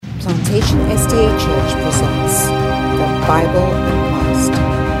Plantation SDA Church presents the Bible Unmasked.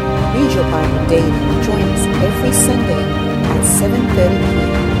 Read your Bible daily. Join us every Sunday at 7:30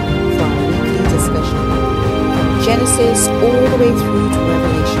 p.m. for our weekly discussion from Genesis all the way through to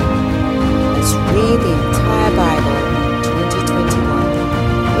Revelation. Let's read the entire Bible in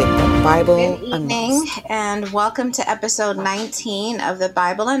 2021 with the Bible Good evening, Unmasked. and welcome to episode 19 of the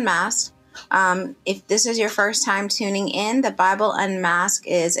Bible Unmasked. If this is your first time tuning in, the Bible Unmasked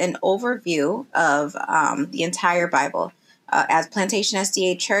is an overview of the entire Bible. As Plantation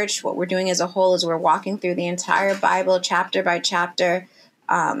SDA Church, what we're doing as a whole is we're walking through the entire Bible chapter by chapter,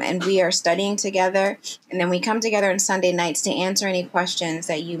 and we are studying together. And then we come together on Sunday nights to answer any questions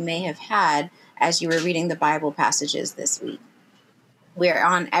that you may have had as you were reading the Bible passages this week. We're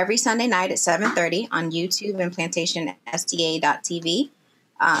on every Sunday night at 7:30 on YouTube and PlantationSDA.tv.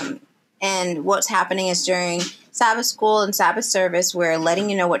 And what's happening is during Sabbath school and Sabbath service, we're letting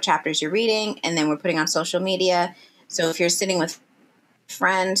you know what chapters you're reading, and then we're putting on social media. So if you're sitting with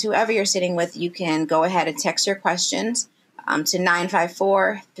friends, whoever you're sitting with, you can go ahead and text your questions to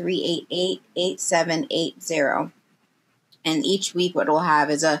 954-388-8780. And each week what we'll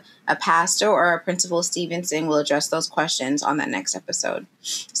have is a pastor or a principal Stevenson will address those questions on that next episode.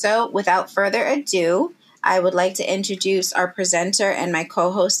 So without further ado, I would like to introduce our presenter and my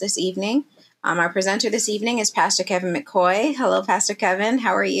co-host this evening. Our presenter this evening is Pastor Kevin McCoy. Hello, Pastor Kevin.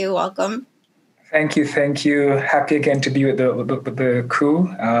 How are you? Welcome. Thank you. Happy again to be with the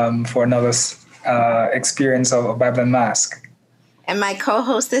crew for another experience of Bible Unmasked. And my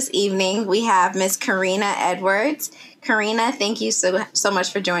co-host this evening, we have Miss Karina Edwards. Karina, thank you so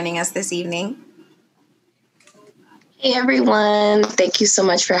much for joining us this evening. Hey, everyone. Thank you so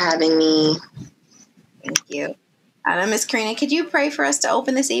much for having me. Thank you. Miss Karina, could you pray for us to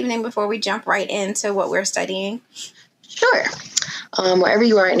open this evening before we jump right into what we're studying? Sure. Wherever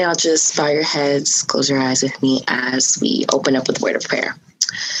you are right now, just bow your heads, close your eyes with me as we open up with a word of prayer.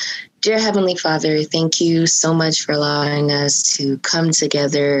 Dear Heavenly Father, thank you so much for allowing us to come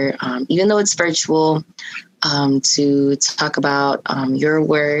together, even though it's virtual, to talk about your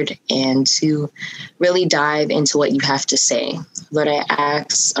word and to really dive into what you have to say. Lord, I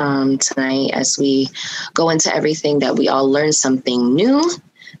ask tonight as we go into everything that we all learn something new,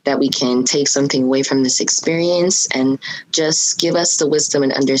 that we can take something away from this experience and just give us the wisdom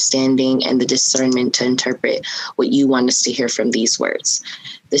and understanding and the discernment to interpret what you want us to hear from these words.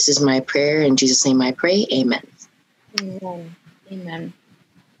 This is my prayer. In Jesus' name I pray. Amen. Amen. Amen.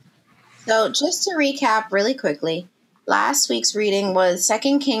 So just to recap really quickly, last week's reading was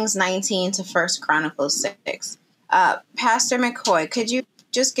 2 Kings 19 to 1 Chronicles 6. Pastor McCoy, could you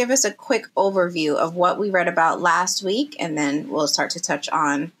just give us a quick overview of what we read about last week, and then we'll start to touch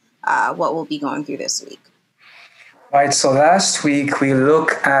on what we'll be going through this week. Right. So last week we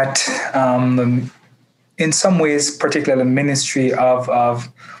looked at, in some ways, particularly the ministry of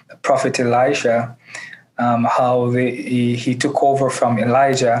Prophet Elijah, how he took over from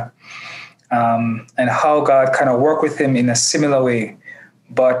Elijah, and how God kind of worked with him in a similar way.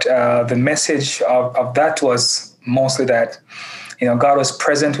 But the message of that was mostly that, God was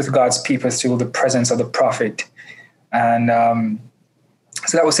present with God's people through the presence of the prophet. And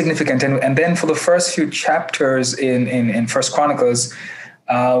so that was significant. And then for the first few chapters in First Chronicles,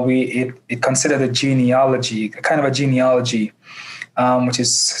 it considered a genealogy, kind of a genealogy, which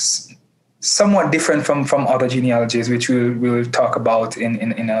is somewhat different from other genealogies, which we'll talk about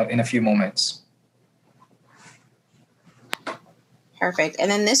in a few moments. Perfect. And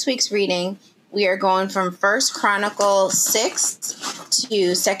then this week's reading, we are going from 1 Chronicles 6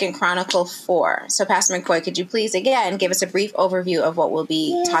 to 2 Chronicles 4. So Pastor McCoy, could you please again give us a brief overview of what we'll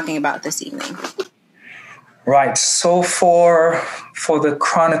be talking about this evening? Right. So for the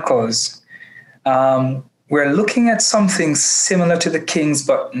Chronicles, we're looking at something similar to the Kings,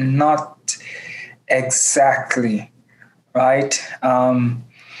 but not exactly, right?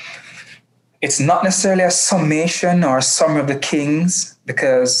 It's not necessarily a summation or a summary of the Kings,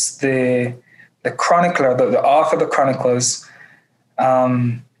 because the chronicler, the author of the Chronicles,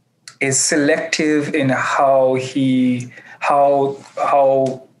 is selective in how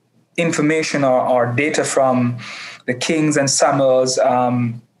information or data from the Kings and Samuels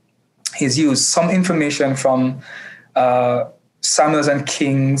is used. Some information from Samuels and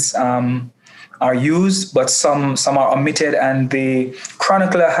Kings are used, but some are omitted, and the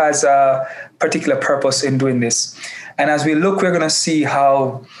chronicler has a particular purpose in doing this. And as we look, we're going to see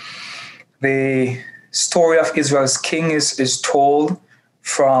how the story of Israel's king is told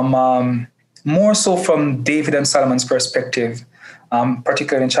from more so from David and Solomon's perspective,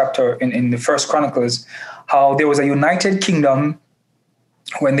 particularly in the First Chronicles, how there was a united kingdom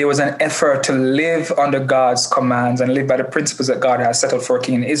when there was an effort to live under God's commands and live by the principles that God has set out for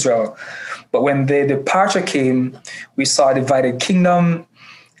King Israel. But when the departure came, we saw a divided kingdom,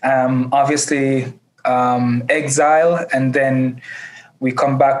 obviously exile, and then we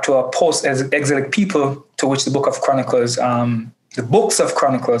come back to a post-exilic people to which the books of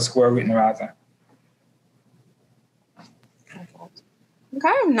Chronicles were written, rather.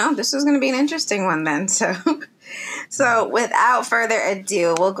 Okay, no, this is going to be an interesting one then. So without further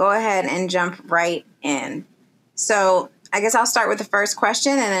ado, we'll go ahead and jump right in. So I guess I'll start with the first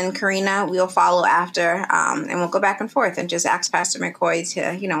question, and then Karina, we'll follow after, and we'll go back and forth and just ask Pastor McCoy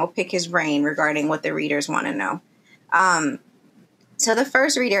to, we'll pick his brain regarding what the readers want to know. So the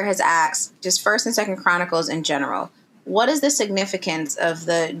first reader has asked, just 1st and 2nd Chronicles in general, what is the significance of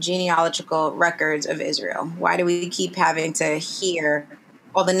the genealogical records of Israel? Why do we keep having to hear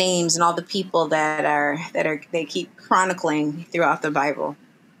all the names and all the people that they keep chronicling throughout the Bible?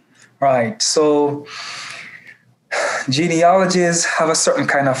 Right. So genealogies have a certain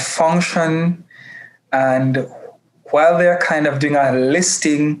kind of function, and while they're kind of doing a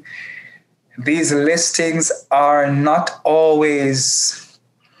listing, these listings are not always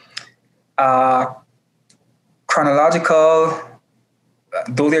chronological,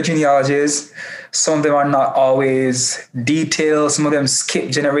 though they're genealogies. Some of them are not always detailed. Some of them skip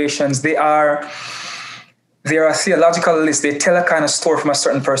generations. They are a theological list. They tell a kind of story from a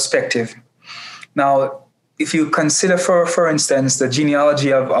certain perspective. Now, if you consider, for instance, the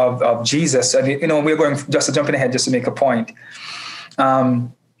genealogy of Jesus, and we're going just to jumping ahead just to make a point.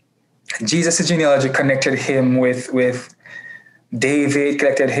 Jesus' genealogy connected him with David,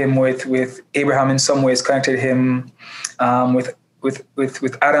 connected him with Abraham in some ways, connected him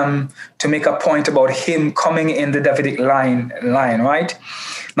with Adam, to make a point about him coming in the Davidic line, right?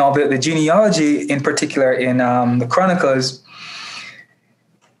 Now, the genealogy in particular in the Chronicles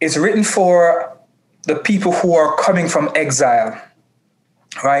is written for the people who are coming from exile,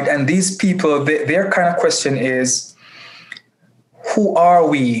 right? And these people, their kind of question is, who are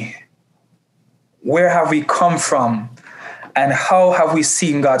we? Where have we come from? And how have we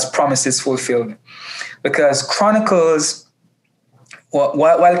seen God's promises fulfilled? Because Chronicles, while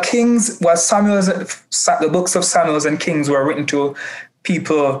Samuel's, the books of Samuel and Kings were written to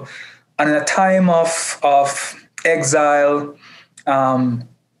people and in a time of exile,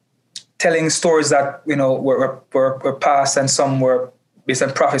 telling stories that were past and some were based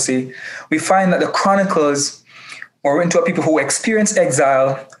on prophecy, we find that the Chronicles were written to people who experienced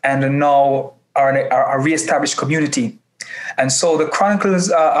exile and now are a reestablished community. And so the chronicler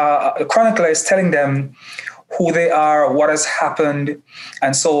is telling them who they are, what has happened.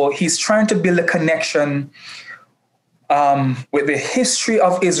 And so he's trying to build a connection with the history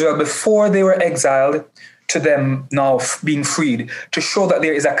of Israel before they were exiled to them now being freed, to show that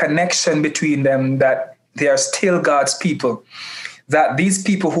there is a connection between them, that they are still God's people, that these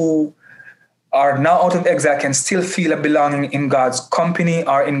people who are now out of exile can still feel a belonging in God's company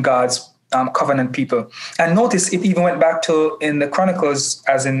or in God's covenant people. And notice it even went back to in the Chronicles,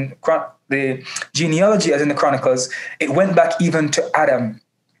 as in the genealogy as in the Chronicles, it went back even to Adam.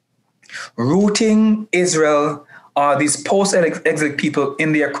 Rooting Israel are these post-exilic people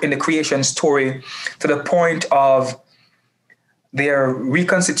in the creation story to the point of their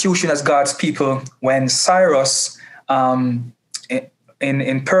reconstitution as God's people when Cyrus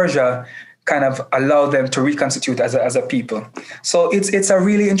in Persia kind of allowed them to reconstitute as a people. So it's a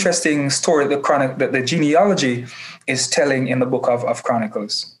really interesting story that the genealogy is telling in the book of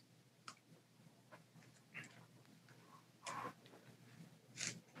Chronicles.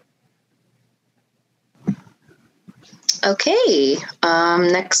 Okay,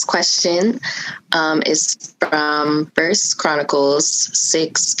 next question is from 1 Chronicles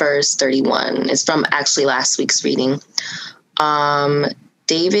 6, verse 31. It's from actually last week's reading.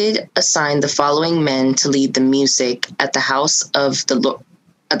 David assigned the following men to lead the music at the house of the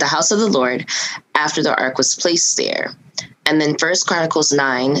Lord after the ark was placed there. And then 1 Chronicles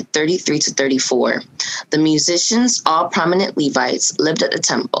 9, 33 to 34. The musicians, all prominent Levites, lived at the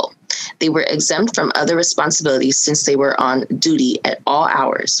temple. They were exempt from other responsibilities since they were on duty at all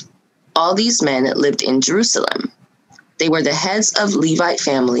hours. All these men lived in Jerusalem. They were the heads of Levite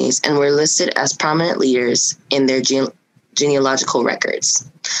families and were listed as prominent leaders in their genealogical records.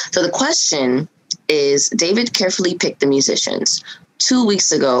 So the question is, David carefully picked the musicians. 2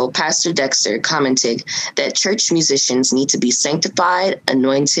 weeks ago, Pastor Dexter commented that church musicians need to be sanctified,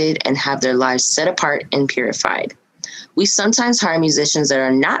 anointed, and have their lives set apart and purified. We sometimes hire musicians that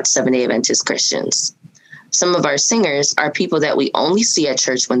are not Seventh-day Adventist Christians. Some of our singers are people that we only see at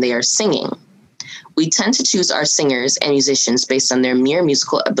church when they are singing. We tend to choose our singers and musicians based on their mere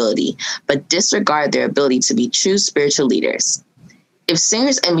musical ability, but disregard their ability to be true spiritual leaders. If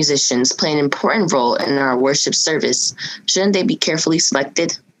singers and musicians play an important role in our worship service, shouldn't they be carefully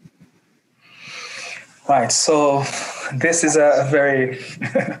selected? Right. So this is a very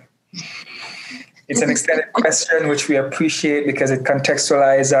it's an extended question, which we appreciate because it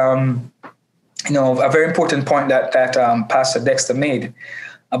contextualizes, a very important point that Pastor Dexter made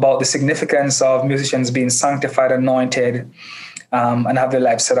about the significance of musicians being sanctified, anointed, and have their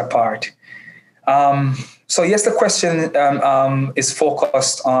lives set apart. So yes, the question is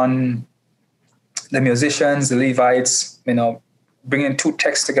focused on the musicians, the Levites, bringing two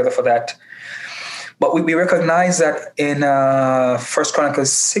texts together for that. But we recognize that in 1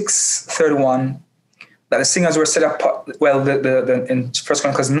 Chronicles 6:31, that the singers were set apart. Well, in 1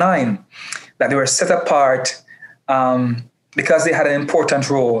 Chronicles 9, that they were set apart because they had an important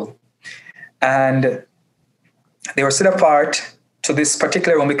role, and they were set apart to this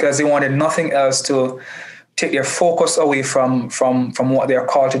particular role because they wanted nothing else to take their focus away from what they are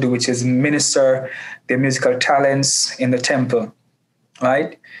called to do, which is minister their musical talents in the temple,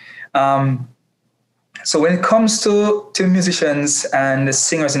 right? So when it comes to musicians and the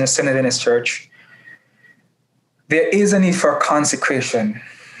singers in the Seventh Adventist Church, there is a need for consecration.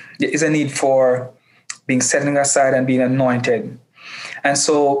 There is a need for being setting aside and being anointed. And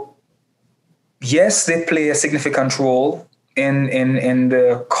so, yes, they play a significant role in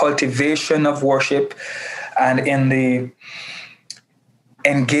the cultivation of worship and in the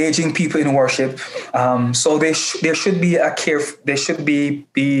engaging people in worship. So there should be they should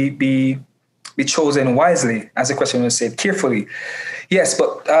be chosen wisely, as the question was said, carefully. Yes,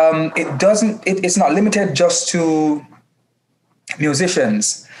 but it's not limited just to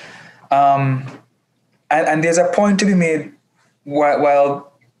musicians. And there's a point to be made while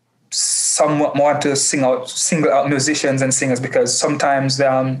some want to single out musicians and singers, because sometimes they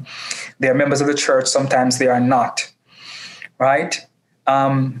are members of the church, sometimes they are not, right?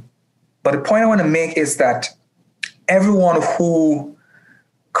 But the point I want to make is that everyone who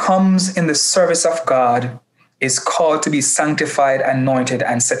comes in the service of God is called to be sanctified, anointed,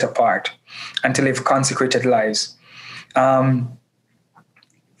 and set apart, and to live consecrated lives.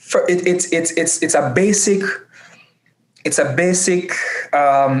 It's a basic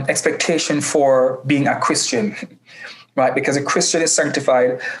expectation for being a Christian, right? Because a Christian is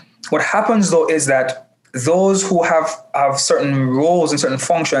sanctified. What happens though is that those who have certain roles and certain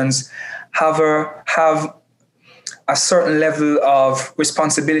functions have a certain level of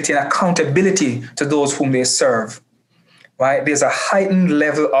responsibility and accountability to those whom they serve, right? There's a heightened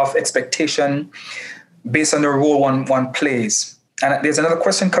level of expectation based on the role one plays. And there's another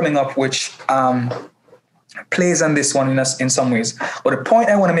question coming up which plays on this one in some ways. But the point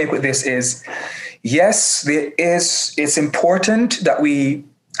I want to make with this is, yes, it's important that we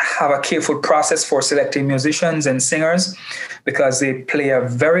have a careful process for selecting musicians and singers, because they play a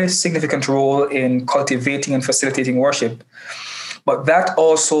very significant role in cultivating and facilitating worship. But that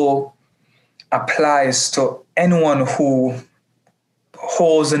also applies to anyone who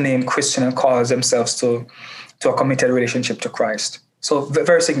holds the name Christian and calls themselves to a committed relationship to Christ. So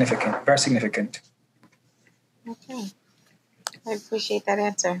very significant, very significant. Okay. I appreciate that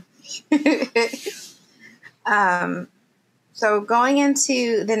answer. So going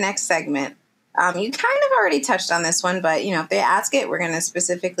into the next segment, you kind of already touched on this one, but if they ask it, we're going to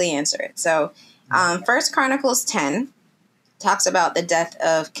specifically answer it. So 1 Chronicles 10 talks about the death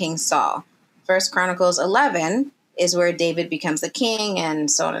of King Saul. 1 Chronicles 11 is where David becomes the king, and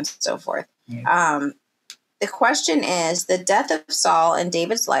so on and so forth. Yeah. The question is, the death of Saul and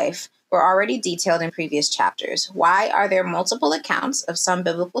David's life were already detailed in previous chapters. Why are there multiple accounts of some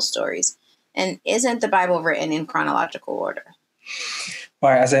biblical stories? And isn't the Bible written in chronological order?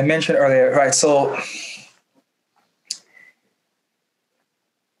 Right, as I mentioned earlier, right, so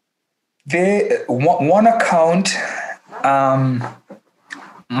one account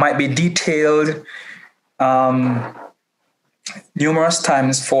might be detailed numerous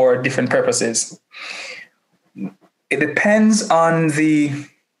times for different purposes. It depends on the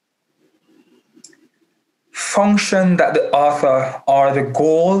function that the author, or the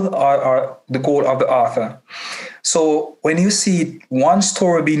goal or the goal of the author. So when you see one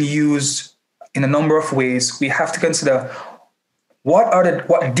story being used in a number of ways, we have to consider what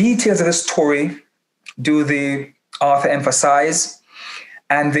details of the story do the author emphasize,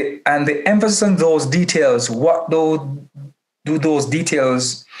 and the emphasis on those details. What do those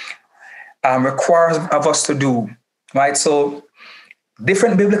details require of us to do, right? So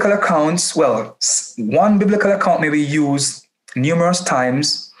different biblical accounts, one biblical account may be used numerous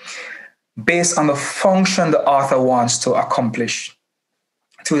times, based on the function the author wants to accomplish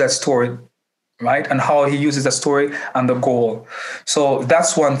through that story, right? And how he uses the story and the goal. So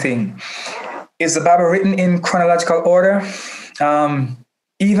that's one thing. Is the Bible written in chronological order?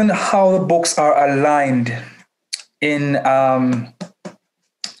 Even how the books are aligned in the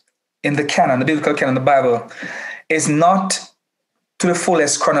canon, the biblical canon, the Bible, is not to the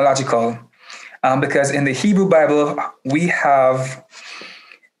fullest chronological. Because in the Hebrew Bible, we have,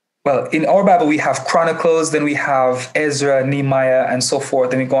 in our Bible, we have Chronicles, then we have Ezra, Nehemiah, and so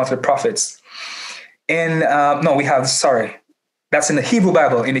forth. Then we go on to the prophets. That's in the Hebrew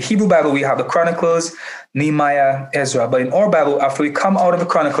Bible. In the Hebrew Bible, we have the Chronicles, Nehemiah, Ezra. But in our Bible, after we come out of the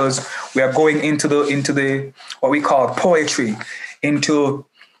Chronicles, we are going into the what we call poetry, into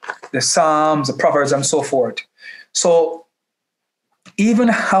the Psalms, the Proverbs, and so forth. So even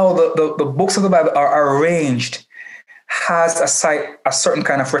how the books of the Bible are arranged has a certain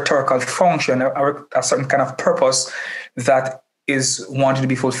kind of rhetorical function, a certain kind of purpose that is wanted to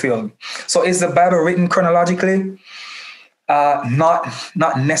be fulfilled. So is the Bible written chronologically?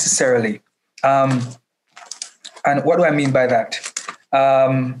 Not necessarily. And what do I mean by that?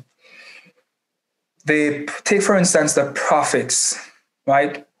 They take, for instance, the prophets,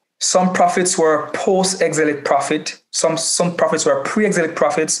 right? Some prophets were post-exilic prophet. Some prophets were pre-exilic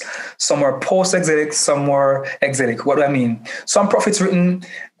prophets. Some were post-exilic. Some were exilic. What do I mean? Some prophets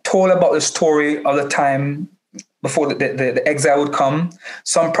told about the story of the time before the exile would come.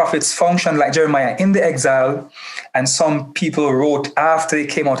 Some prophets functioned like Jeremiah in the exile, and some people wrote after they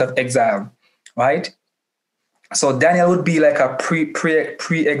came out of exile, right? So Daniel would be like a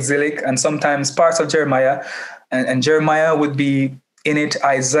pre-exilic, and sometimes parts of Jeremiah, and Jeremiah would be in it.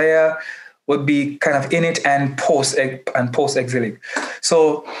 Isaiah would be kind of in it and post-exilic.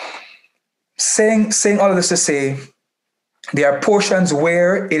 So saying all of this to say, there are portions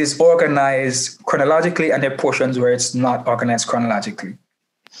where it is organized chronologically, and there are portions where it's not organized chronologically.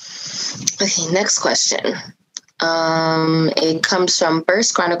 Okay, next question. It comes from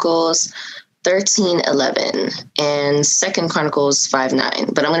 1 Chronicles 13:11 and 2 Chronicles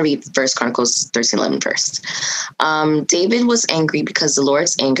 5:9. But I'm going to read 1 Chronicles 13:11 first. David was angry because the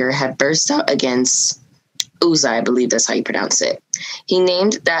Lord's anger had burst out against Uzzah, I believe that's how you pronounce it. He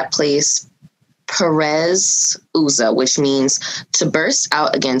named that place Perez Uzzah, which means to burst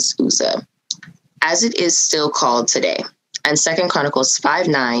out against Uzzah, as it is still called today. And 2 Chronicles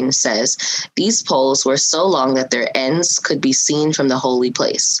 5:9 says, these poles were so long that their ends could be seen from the holy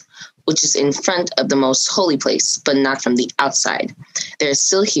place, which is in front of the most holy place, but not from the outside. They're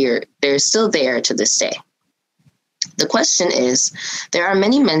still there to this day. The question is, there are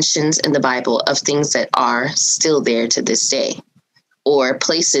many mentions in the Bible of things that are still there to this day, or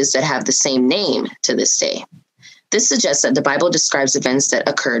places that have the same name to this day. This suggests that the Bible describes events that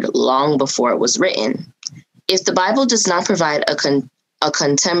occurred long before it was written. If the Bible does not provide a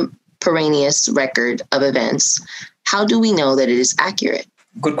contemporaneous record of events, how do we know that it is accurate?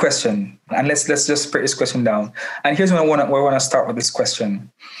 Good question. And let's just break this question down. And here's where I want to start with this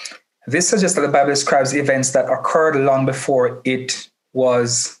question. This suggests that the Bible describes events that occurred long before it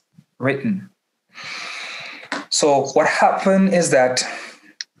was written. So what happened is that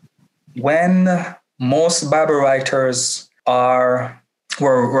when most Bible writers were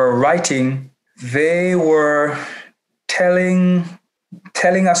writing, they were telling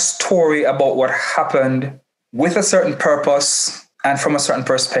a story about what happened with a certain purpose and from a certain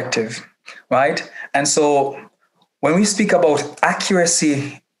perspective, right? And so when we speak about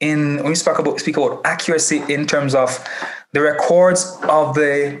accuracy when we speak about accuracy in terms of the records of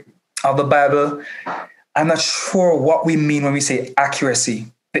the Bible, I'm not sure what we mean when we say accuracy.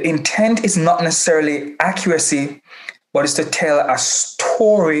 The intent is not necessarily accuracy, but it's to tell a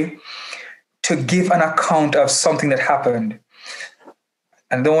story, to give an account of something that happened.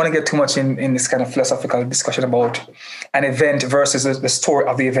 And I don't want to get too much in this kind of philosophical discussion about an event versus the story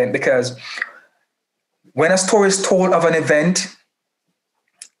of the event, because when a story is told of an event,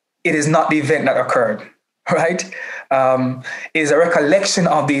 it is not the event that occurred, right? It is a recollection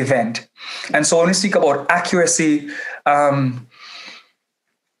of the event. And so when we speak about accuracy,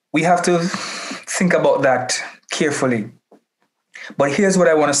 we have to think about that carefully. But here's what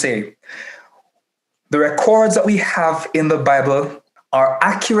I want to say. The records that we have in the Bible are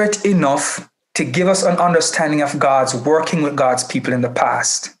accurate enough to give us an understanding of God's working with God's people in the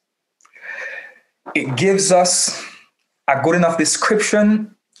past. It gives us a good enough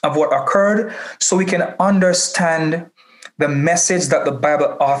description of what occurred so we can understand the message that the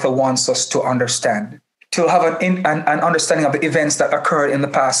Bible author wants us to understand, to have an understanding of the events that occurred in the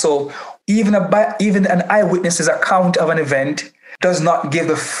past. So even an eyewitness's account of an event does not give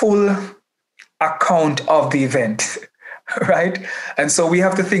the full account of the event, right? And so we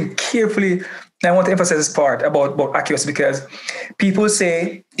have to think carefully. And I want to emphasize this part about accuracy, because people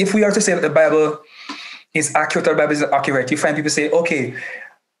say, if we are to say that the Bible is accurate or the Bible is not accurate, you find people say, okay,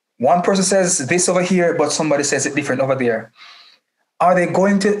 one person says this over here, but somebody says it different over there. Are they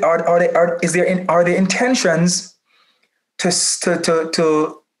going to? Are there intentions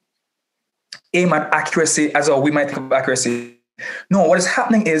to aim at accuracy as we might think of accuracy? No, what is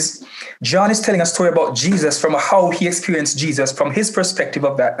happening is John is telling a story about Jesus from how he experienced Jesus, from his perspective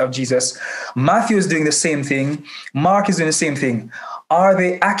of Jesus. Matthew is doing the same thing. Mark is doing the same thing. Are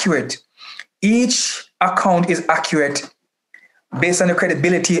they accurate? Each account is accurate based on the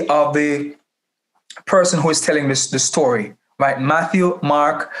credibility of the person who is telling the story, right? Matthew,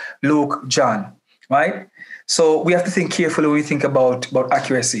 Mark, Luke, John, right? So we have to think carefully when we think about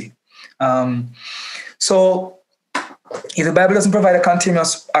accuracy. So if the Bible doesn't provide a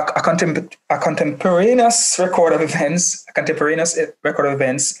contemporaneous record of events,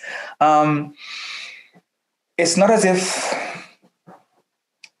 it's not as if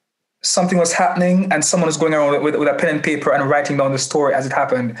something was happening and someone was going around with a pen and paper and writing down the story as it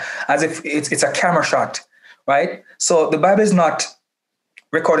happened, as if it's a camera shot, right? So the Bible is not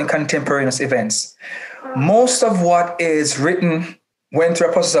recording contemporaneous events. Most of what is written went through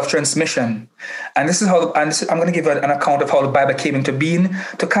a process of transmission. And I'm going to give an account of how the Bible came into being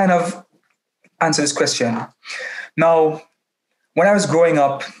to kind of answer this question. Now, when I was growing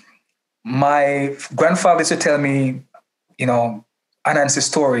up, my grandfather used to tell me, Anansi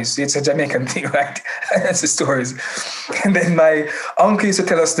stories. It's a Jamaican thing, right? Anansi stories. And then my uncle used to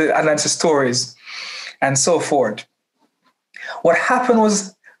tell us the Anansi stories and so forth. What happened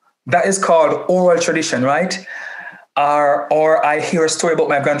was that is called oral tradition, right? Or I hear a story about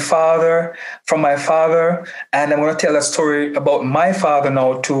my grandfather from my father, and I'm going to tell a story about my father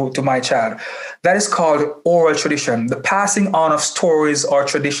now to my child. That is called oral tradition, the passing on of stories or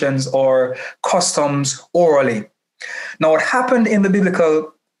traditions or customs orally. Now, what happened in the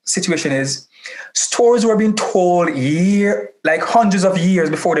biblical situation is stories were being told hundreds of years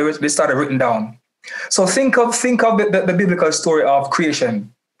before they started written down. So think of the biblical story of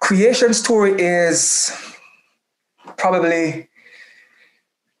creation. Creation story is probably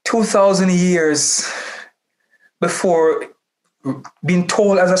 2,000 years before being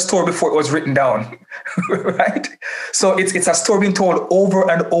told as a story before it was written down, right? So it's a story being told over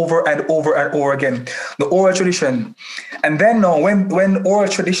and over and over and over again, the oral tradition. And then now, when oral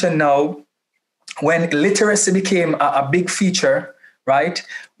tradition when literacy became a big feature, right?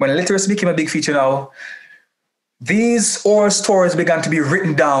 When literacy became a big feature now, these oral stories began to be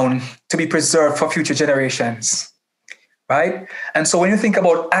written down to be preserved for future generations. Right? And so when you think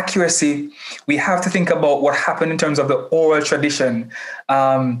about accuracy, we have to think about what happened in terms of the oral tradition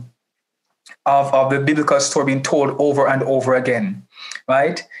of the biblical story being told over and over again,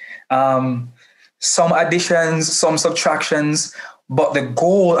 right? Some additions, some subtractions, but the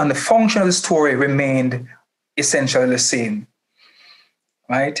goal and the function of the story remained essentially the same,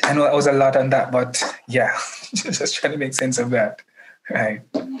 right? I know that was a lot on that, but yeah, just trying to make sense of that. Right.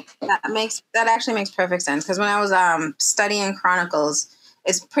 That actually makes perfect sense, because when I was studying Chronicles,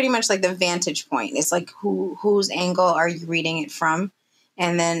 it's pretty much like the vantage point. It's like whose angle are you reading it from?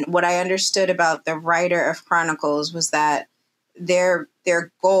 And then what I understood about the writer of Chronicles was that their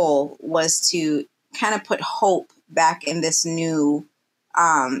goal was to kind of put hope back in this new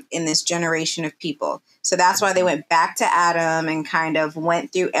in this generation of people. So that's why they went back to Adam and kind of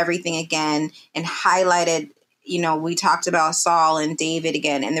went through everything again and highlighted. We talked about Saul and David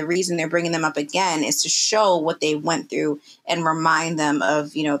again, and the reason they're bringing them up again is to show what they went through and remind them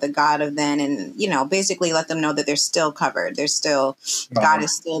of, the God of then, and, basically let them know that they're still covered. They're still, God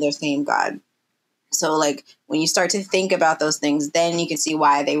is still their same God. So like when you start to think about those things, then you can see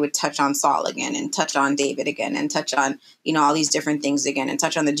why they would touch on Saul again and touch on David again and touch on, all these different things again and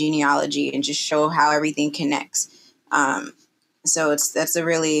touch on the genealogy and just show how everything connects. So that's a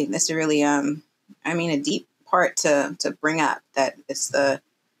really, a deep part to bring up, that it's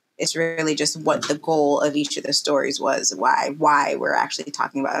really just what the goal of each of the stories was, why we're actually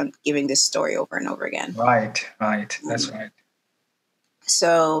talking about giving this story over and over again. Right. That's right.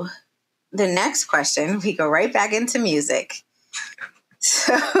 So the next question, we go right back into music.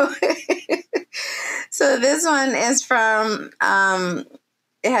 So this one is from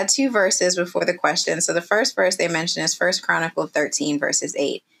it had 2 verses before the question. So the first verse they mention is 1 Chronicles 13 verses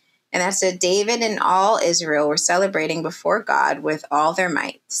 8. And that said, David and all Israel were celebrating before God with all their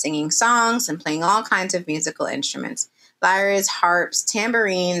might, singing songs and playing all kinds of musical instruments, lyres, harps,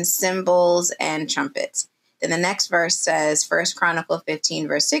 tambourines, cymbals, and trumpets. Then the next verse says, 1 Chronicles 15,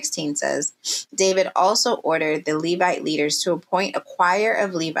 verse 16 says, David also ordered the Levite leaders to appoint a choir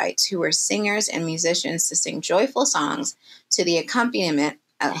of Levites who were singers and musicians to sing joyful songs to the accompaniment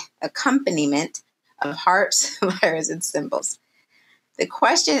of harps, lyres, and cymbals. The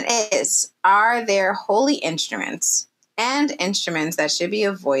question is, are there holy instruments and instruments that should be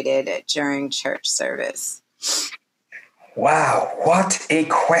avoided during church service? Wow, what a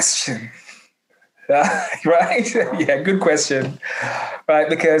question. Right? Yeah, good question. Right,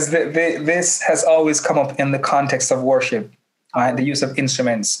 because this has always come up in the context of worship, right? The use of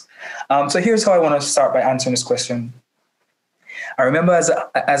instruments. So here's how I want to start by answering this question. I remember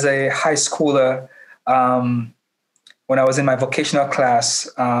as a high schooler, when I was in my vocational class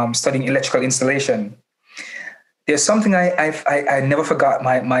studying electrical installation, there's something I never forgot.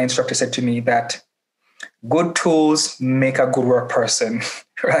 My instructor said to me that good tools make a good work person,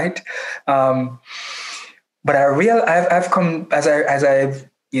 right? But I've come as I've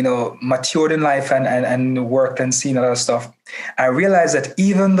matured in life and worked and seen a lot of stuff. I realized that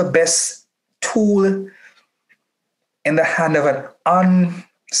even the best tool in the hand of an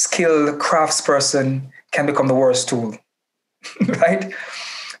unskilled craftsperson can become the worst tool, right?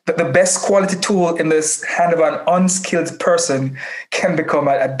 But the best quality tool in this hand of an unskilled person can become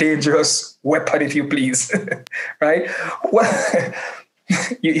a dangerous weapon, if you please, right? What?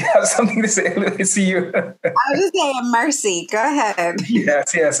 You have something to say? Let me see you. I was just saying mercy. Go ahead.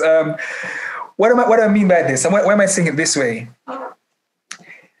 Yes. What do I mean by this? And why am I saying it this way?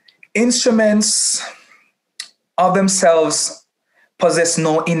 Instruments of themselves possess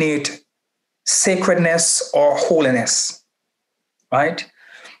no innate sacredness or holiness, right?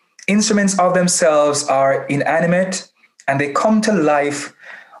 Instruments of themselves are inanimate and they come to life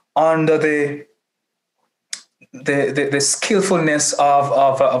under the skillfulness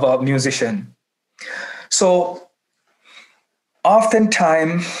of a musician. So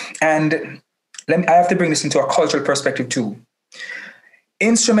oftentimes, and I have to bring this into a cultural perspective too,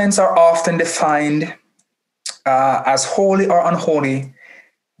 instruments are often defined as holy or unholy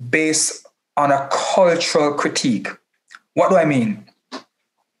based on a cultural critique. What do I mean?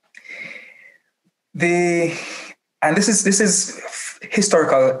 This is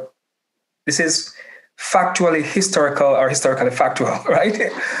historical. This is factually historical or historically factual, right?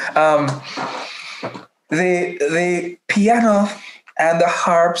 The piano and the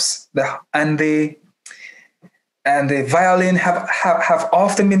harps and the violin have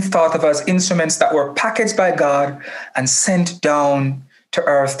often been thought of as instruments that were packaged by God and sent down to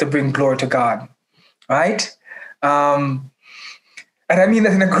earth to bring glory to God, right? And I mean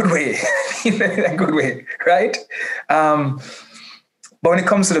that in a good way, right? But when it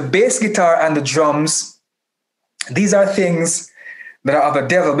comes to the bass guitar and the drums, these are things that are of the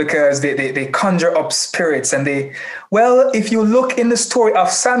devil because they conjure up spirits. And if you look in the story of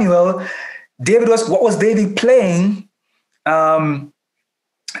Samuel, what was David playing to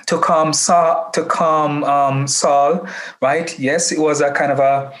calm Saul, right? Yes, it was a kind of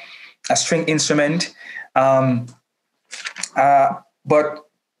a string instrument. But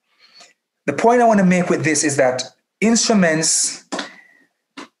the point I want to make with this is that instruments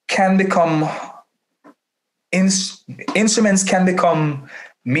can become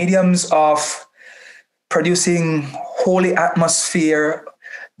mediums of producing holy atmosphere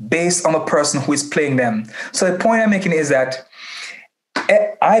based on the person who is playing them. So the point I'm making is that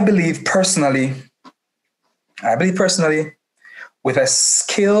I believe personally, with a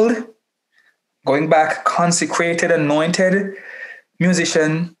skilled, going back, consecrated, anointed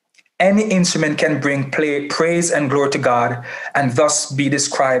musician, any instrument can bring praise and glory to God and thus be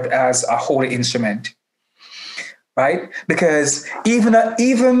described as a holy instrument, right? Because even a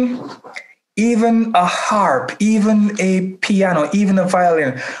harp, even a piano, even a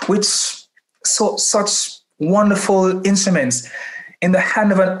violin, which such wonderful instruments in the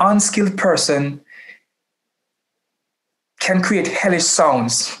hand of an unskilled person can create hellish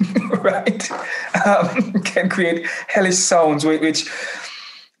sounds, right? Can create hellish sounds which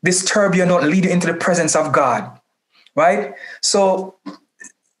disturb you and not lead you into the presence of God, right? So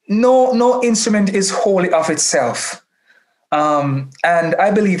no instrument is holy of itself. And I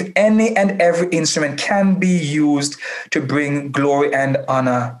believe any and every instrument can be used to bring glory and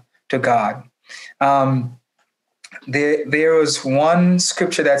honor to God. There was one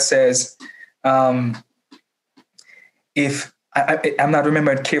scripture that says, if I'm not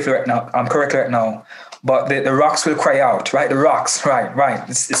remembering carefully right now, I'm correct right now, but the rocks will cry out, right? The rocks, right.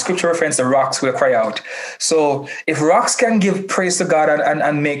 The scripture reference, the rocks will cry out. So if rocks can give praise to God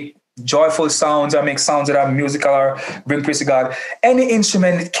and make joyful sounds or make sounds that are musical or bring praise to God, any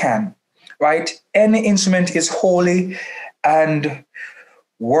instrument it can, right? Any instrument is holy and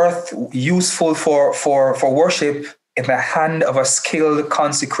useful for worship in the hand of a skilled,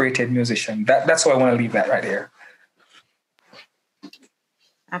 consecrated musician. That's why I want to leave that right here.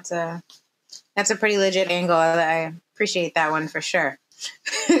 That's a pretty legit angle. I appreciate that one for sure.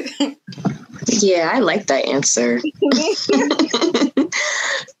 Yeah, I like that answer.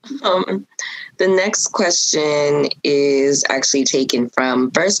 The next question is actually taken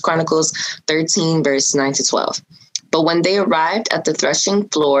from 1 Chronicles 13, verse 9 to 12. But when they arrived at the threshing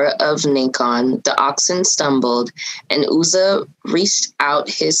floor of Nacon, the oxen stumbled, and Uzzah reached out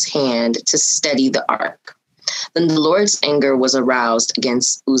his hand to steady the ark. Then the Lord's anger was aroused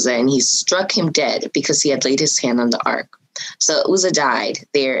against Uzzah, and he struck him dead because he had laid his hand on the ark. So Uzzah died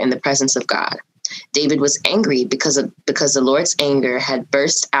there in the presence of God. David was angry because the Lord's anger had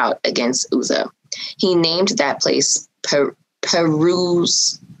burst out against Uzzah. He named that place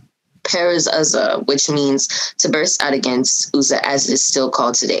Perez-Uzzah, which means to burst out against Uzzah, as it is still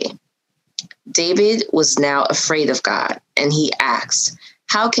called today. David was now afraid of God, and he asked,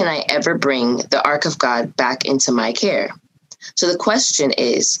 "How can I ever bring the ark of God back into my care?" So the question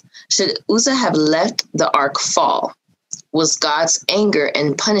is, should Uzzah have let the ark fall? Was God's anger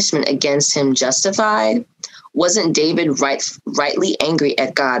and punishment against him justified? Wasn't David rightly angry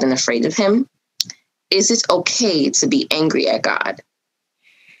at God and afraid of him? Is it okay to be angry at God?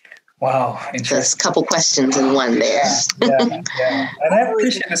 Wow, interesting. Just a couple questions in one there. Yeah. And I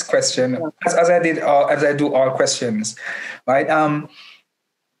appreciate this question, as I do all questions, right?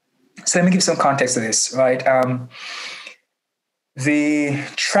 So let me give some context to this, right? The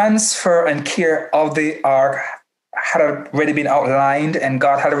transfer and care of the ark had already been outlined, and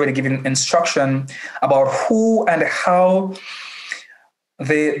God had already given instruction about who and how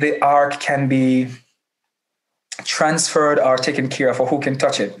the ark can be transferred or taken care of, or who can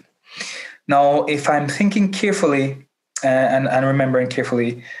touch it. Now, if I'm thinking carefully and remembering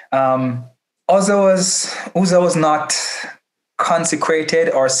carefully, Uzzah was not consecrated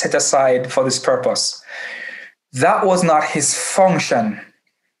or set aside for this purpose. That was not his function,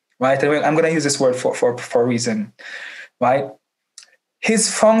 right? I'm going to use this word for a reason, right? His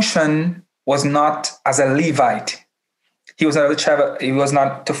function was not as a Levite. He was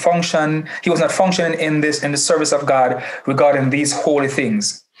not functioning in the service of God regarding these holy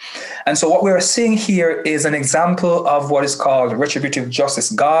things. And so what we are seeing here is an example of what is called retributive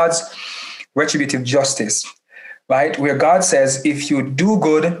justice, God's retributive justice, right? Where God says, if you do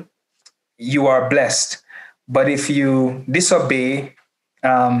good, you are blessed. But if you disobey,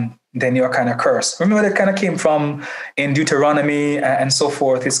 then you're kind of cursed. Remember, that kind of came from in Deuteronomy and so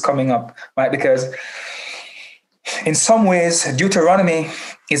forth is coming up, right? Because in some ways, Deuteronomy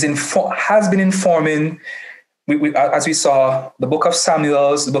has been informing, as we saw, the book of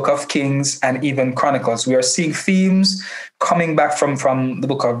Samuel, the book of Kings, and even Chronicles. We are seeing themes coming back from the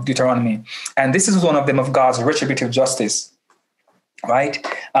book of Deuteronomy. And this is one of them, of God's retributive justice, right?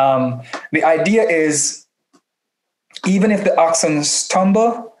 The idea is, even if the oxen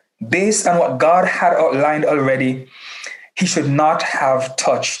stumble, based on what God had outlined already, he should not have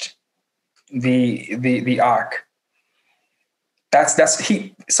touched the ark.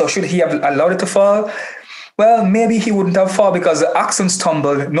 So should he have allowed it to fall? Well, maybe he wouldn't have fallen because the oxen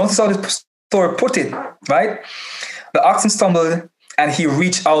stumbled. Notice how the story put it, right? The oxen stumbled and he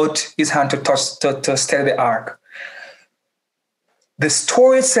reached out his hand to steady the ark. The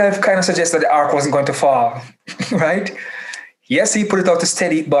story itself kind of suggests that the ark wasn't going to fall, right? Yes, he put it out to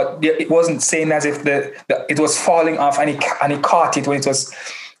steady, but it wasn't saying as if it was falling off and he caught it when it was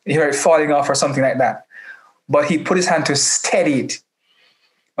falling off or something like that. But he put his hand to steady it,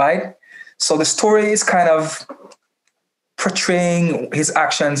 right? So the story is kind of portraying his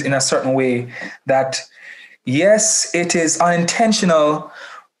actions in a certain way that, yes, it is unintentional,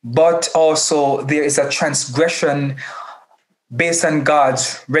 but also there is a transgression based on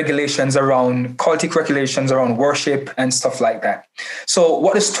God's regulations around, cultic regulations around worship and stuff like that. So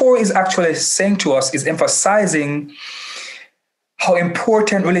what the story is actually saying to us is emphasizing how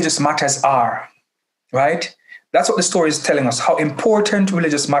important religious matters are, right? That's what the story is telling us, how important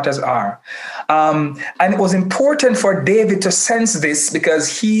religious matters are. And it was important for David to sense this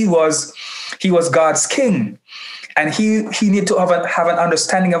because he was God's king. And he needed to have an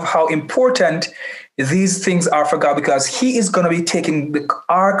understanding of how important these things are for God, because he is going to be taking the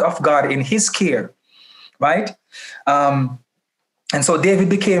ark of God in his care, right? And so David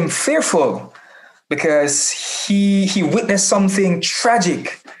became fearful because he witnessed something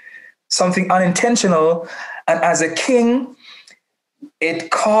tragic, something unintentional. And as a king, it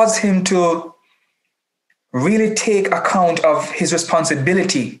caused him to really take account of his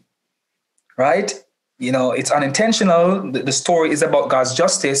responsibility, right? It's unintentional. The story is about God's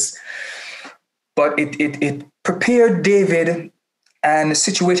justice, but it prepared David and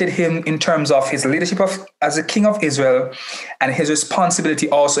situated him in terms of his leadership as a king of Israel, and his responsibility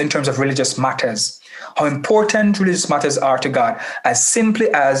also in terms of religious matters. How important religious matters are to God, as simple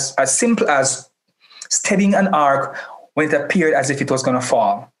as steadying an ark when it appeared as if it was going to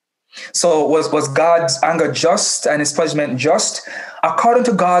fall. So was God's anger just and his punishment just? According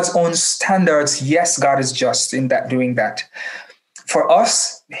to God's own standards, yes, God is just in that, doing that. For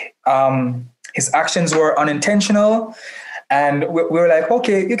us, his actions were unintentional, and we were like,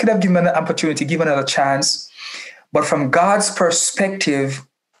 okay, you could have given an opportunity, given another chance. But from God's perspective,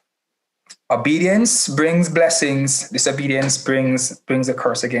 obedience brings blessings, disobedience brings a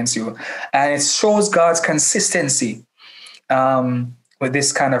curse against you. And it shows God's consistency with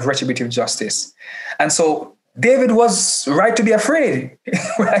this kind of retributive justice. And so David was right to be afraid,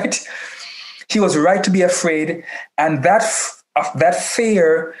 right? He was right to be afraid. And that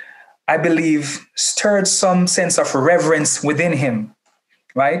fear, I believe, stirred some sense of reverence within him,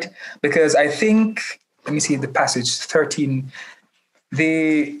 right? Because I think, let me see the passage 13.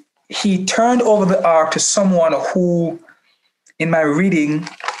 He turned over the ark to someone who, in my reading,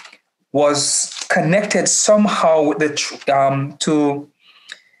 was connected somehow with to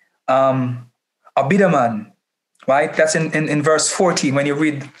Abidaman, right? That's in verse 14 when you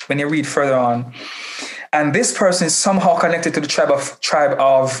read further on. And this person is somehow connected to the tribe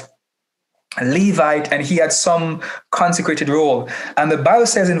of Levite, and he had some consecrated role. And the Bible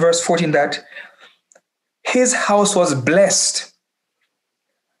says in verse 14 that his house was blessed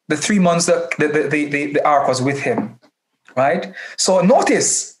the 3 months that the ark was with him, right? So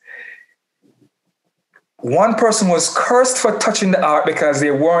notice, one person was cursed for touching the ark because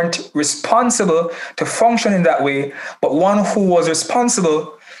they weren't responsible to function in that way, but one who was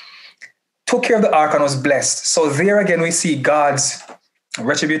responsible took care of the ark and was blessed. So there again, we see God's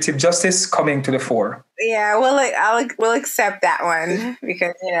retributive justice coming to the fore. Yeah, we'll accept that one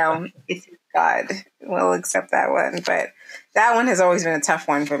because it's God. We'll accept that one, but that one has always been a tough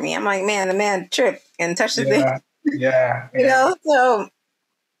one for me. I'm like, man, the man tripped and touched the thing. Yeah. So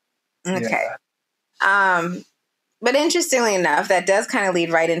okay. Yeah. But interestingly enough, that does kind of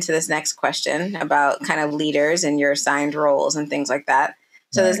lead right into this next question about kind of leaders and your assigned roles and things like that.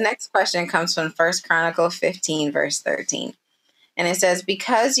 So This next question comes from 1 Chronicles 15, verse 13. And it says,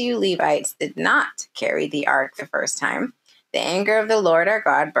 because you Levites did not carry the ark the first time, the anger of the Lord our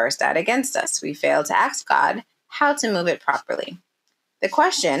God burst out against us. We failed to ask God how to move it properly. The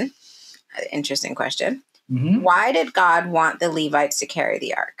question, interesting question, why did God want the Levites to carry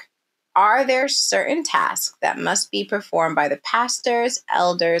the ark? Are there certain tasks that must be performed by the pastors,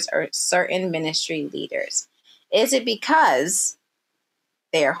 elders, or certain ministry leaders? Is it because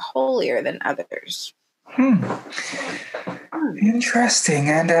they are holier than others? Interesting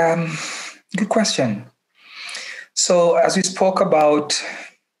and good question. So as we spoke about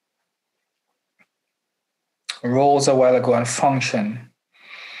roles a while ago and function,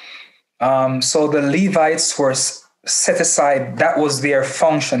 so the Levites were set aside. That was their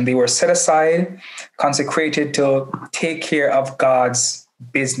function. They were set aside, consecrated to take care of God's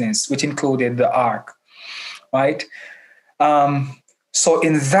business, which included the ark, right? So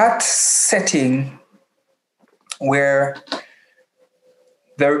in that setting where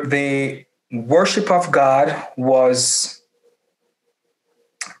the worship of God was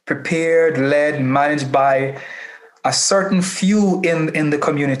prepared, led, managed by a certain few in the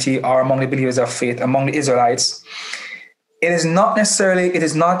community or among the believers of faith, among the Israelites, it is not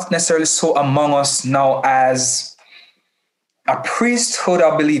necessarily so among us now as a priesthood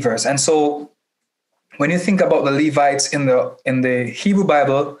of believers. And so when you think about the Levites in the Hebrew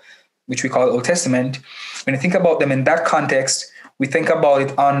Bible, which we call the Old Testament, when you think about them in that context, we think about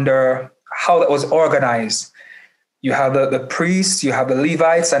it under how that was organized. You have the priests, you have the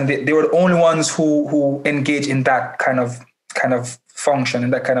Levites, and they were the only ones who engage in that kind of function,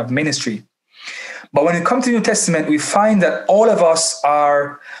 in that kind of ministry. But when it comes to the New Testament, we find that all of us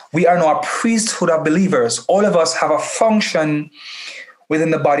we are now a priesthood of believers. All of us have a function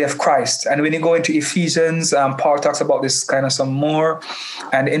within the body of Christ. And when you go into Ephesians, Paul talks about this kind of some more,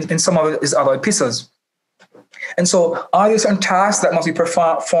 and in some of his other epistles. And so are there certain tasks that must be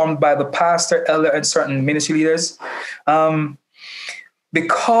performed by the pastor, elder, and certain ministry leaders?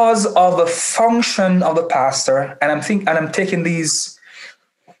 Because of the function of the pastor, and I'm taking these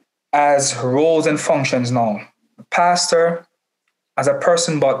as roles and functions now. The pastor as a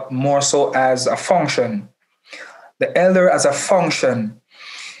person, but more so as a function. The elder as a function.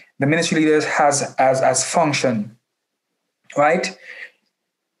 The ministry leaders as function. Right?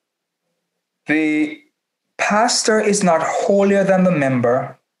 The pastor is not holier than the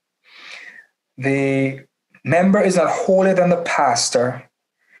member. The member is not holier than the pastor.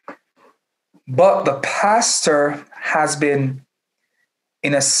 But the pastor has been,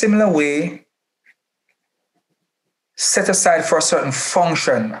 in a similar way, set aside for a certain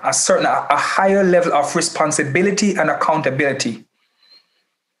function, a higher level of responsibility and accountability,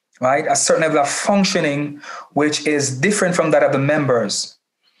 right? A certain level of functioning, which is different from that of the members.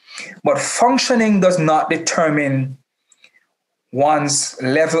 But functioning does not determine one's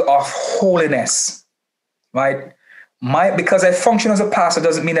level of holiness, right? Because I function as a pastor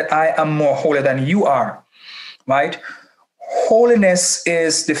doesn't mean that I am more holy than you are, right? Holiness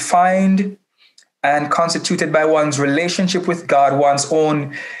is defined and constituted by one's relationship with God, one's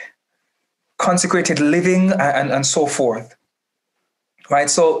own consecrated living, and so forth, right?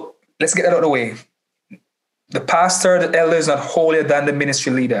 So let's get that out of the way. The pastor, the elder is not holier than the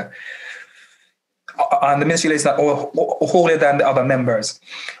ministry leader. And the ministry leader is not holier than the other members.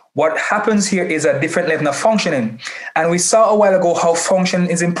 What happens here is a different level of functioning. And we saw a while ago how function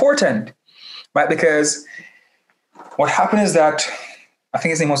is important, right? Because what happened is that, I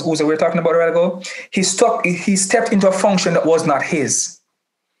think his name was Uza, we were talking about a while ago. He stepped into a function that was not his,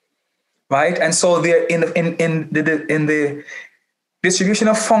 right? And so there in the distribution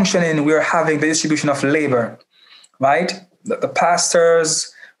of functioning, we're having the distribution of labor, right? The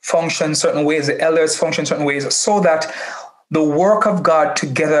pastors function certain ways, the elders function certain ways, so that the work of God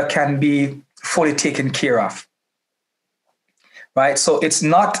together can be fully taken care of, right? So it's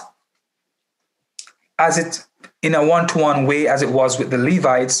not as it in a one-to-one way as it was with the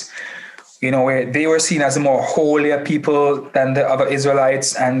Levites, where they were seen as the more holier people than the other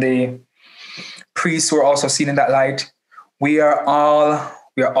Israelites, and the priests were also seen in that light. We are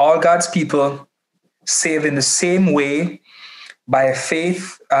all God's people, saved in the same way by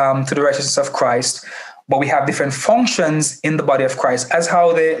faith to the righteousness of Christ, but we have different functions in the body of Christ. As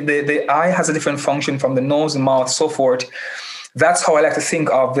how the eye has a different function from the nose, the mouth, so forth. That's how I like to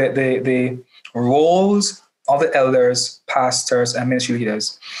think of the roles of the elders, pastors, and ministry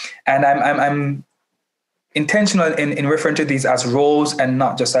leaders. And I'm intentional in referring to these as roles and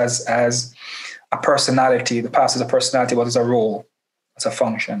not just as a personality. The pastor is a personality, but it's a role, it's a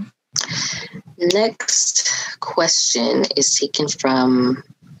function. Next question is taken from,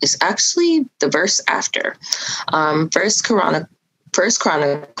 it's actually the verse after. First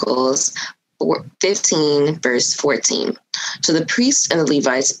Chronicles 15, verse 14. So the priests and the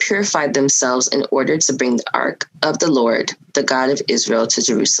Levites purified themselves in order to bring the ark of the Lord, the God of Israel, to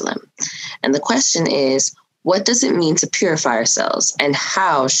Jerusalem. And the question is, what does it mean to purify ourselves, and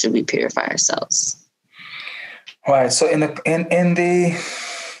how should we purify ourselves? Right. So in the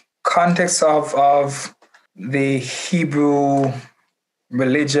context of the Hebrew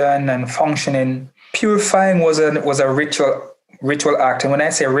religion and functioning, purifying was a ritual act. And when I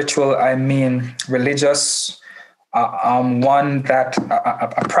say ritual, I mean religious, one that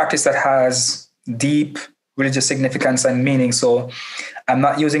a practice that has deep religious significance and meaning. So I'm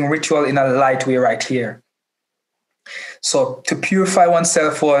not using ritual in a light way right here. So to purify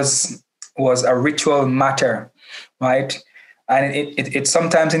oneself was a ritual matter, right? And it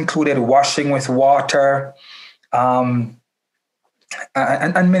sometimes included washing with water, and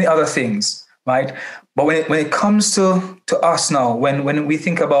many other things, right? But when it comes to us now, when we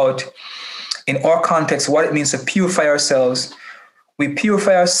think about in our context what it means to purify ourselves, we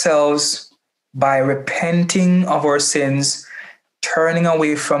purify ourselves by repenting of our sins, turning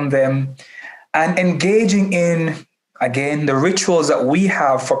away from them, and engaging in, again, the rituals that we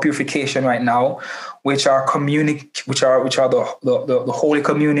have for purification right now, which are the Holy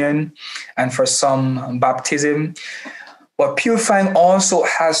Communion, and for some baptism. But purifying also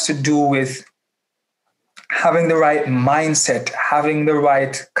has to do with having the right mindset, having the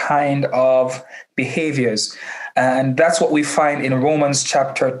right kind of behaviors. And that's what we find in Romans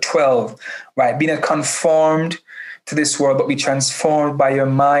chapter 12, right? Be not conformed to this world, but be transformed by your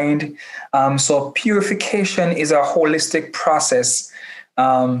mind. So purification is a holistic process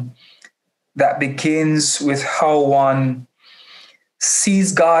that begins with how one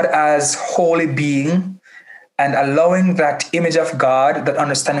sees God as holy being, and allowing that image of God, that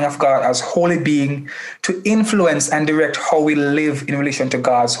understanding of God as holy being, to influence and direct how we live in relation to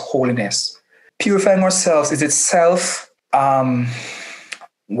God's holiness. Purifying ourselves is itself,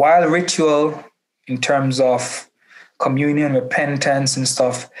 while ritual in terms of communion, repentance and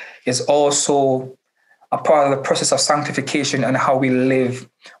stuff, is also a part of the process of sanctification and how we live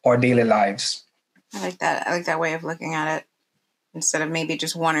our daily lives. I like that. I like that way of looking at it. Instead of maybe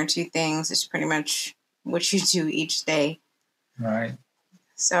just one or two things, it's pretty much what you do each day. Right.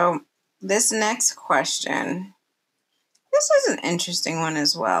 So This next question, this is an interesting one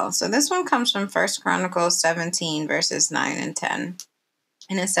as well. So this one comes from 1 Chronicles 17, verses 9 and 10.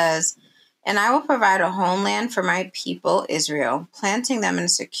 And it says, "And I will provide a homeland for my people Israel, planting them in a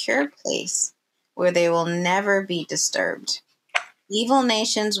secure place where they will never be disturbed. Evil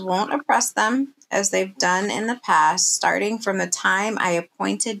nations won't oppress them as they've done in the past, starting from the time I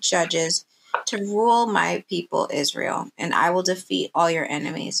appointed judges to rule my people Israel, and I will defeat all your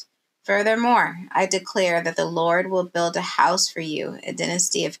enemies. Furthermore, I declare that the Lord will build a house for you, a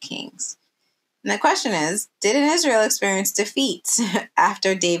dynasty of kings." And the question is, didn't Israel experience defeat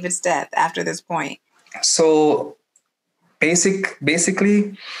after David's death, after this point? So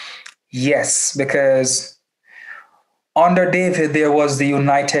basically, yes, because under David, there was the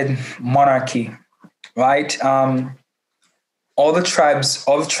united monarchy, right? All the tribes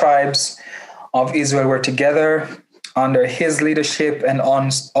of Israel were together under his leadership and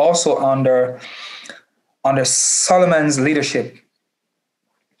also under Solomon's leadership.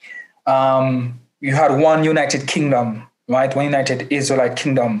 You had one united kingdom, right? One united Israelite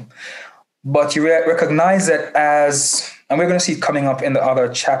kingdom. But you recognize that and we're going to see it coming up in the other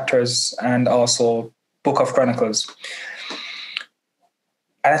chapters and also Book of Chronicles.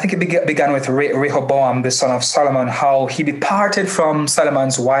 And I think it began with Rehoboam, the son of Solomon, how he departed from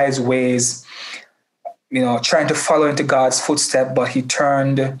Solomon's wise ways, trying to follow into God's footstep, but he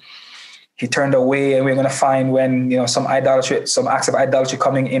turned away, and we're going to find when, some acts of idolatry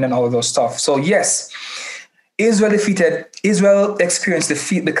coming in and all of those stuff. So yes, Israel experienced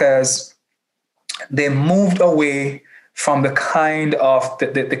defeat because they moved away from the kind of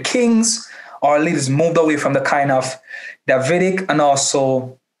the kings or leaders moved away from the kind of Davidic and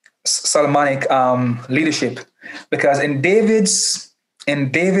also Solomonic leadership, because under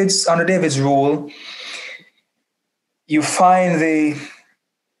David's rule, you find the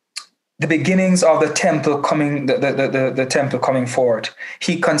beginnings of the temple coming, the temple coming forward.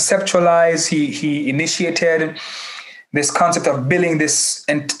 He conceptualized, he initiated this concept of building this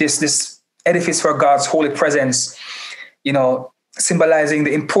edifice for God's holy presence, symbolizing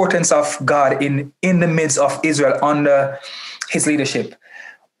the importance of God in the midst of Israel under his leadership.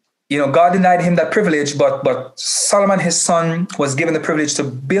 God denied him that privilege, but Solomon, his son, was given the privilege to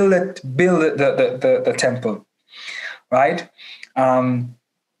build the temple, right?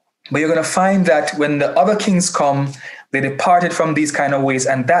 But you're going to find that when the other kings come, they departed from these kind of ways,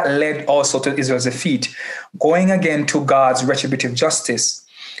 and that led also to Israel's defeat, going again to God's retributive justice.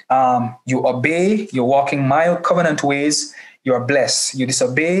 You obey, you're walking my covenant ways, you are blessed. You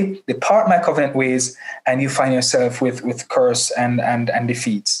disobey, depart my covenant ways, and you find yourself with curse and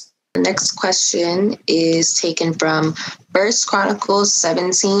defeats. The next question is taken from 1 Chronicles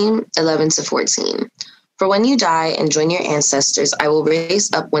 17, 11 to 14. "For when you die and join your ancestors, I will raise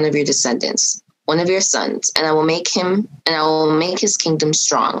up one of your descendants, one of your sons, and I will make his kingdom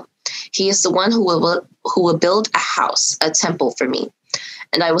strong. He is the one who will build a house, a temple for me,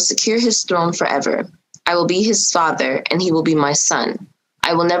 and I will secure his throne forever. I will be his father, and he will be my son.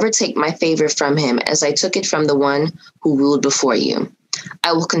 I will never take my favor from him as I took it from the one who ruled before you.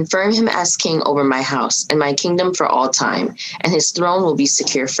 I will confirm him as king over my house and my kingdom for all time, and his throne will be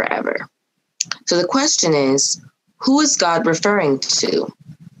secure forever." So the question is, who is God referring to?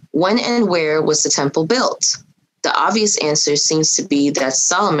 When and where was the temple built? The obvious answer seems to be that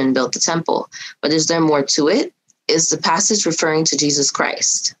Solomon built the temple, but is there more to it? Is the passage referring to Jesus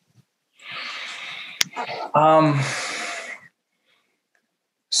Christ?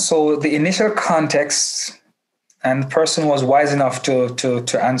 So the initial context, and the person was wise enough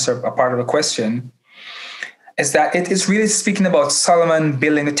to answer a part of the question, is that it is really speaking about Solomon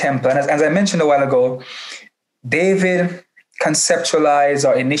building the temple. And as I mentioned a while ago, David conceptualized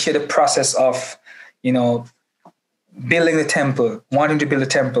or initiated the process of, building the temple, wanting to build a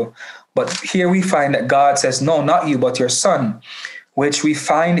temple. But here we find that God says, no, not you, but your son, which we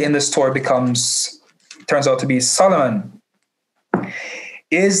find in the story turns out to be Solomon.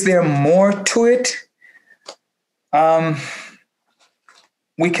 Is there more to it?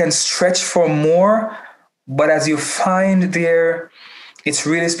 We can stretch for more, but as you find there, it's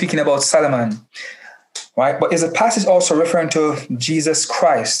really speaking about Solomon, right? But is the passage also referring to Jesus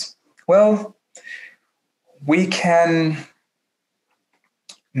Christ? Well, we can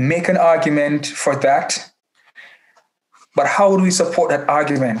make an argument for that, but how would we support that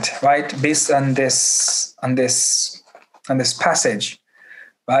argument, right? Based on this passage,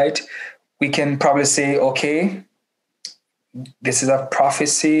 right? We can probably say, okay, this is a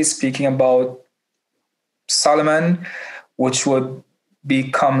prophecy speaking about Solomon, which would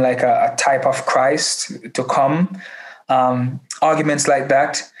become like a type of Christ to come. Arguments like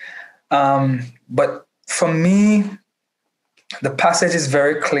that. But for me, the passage is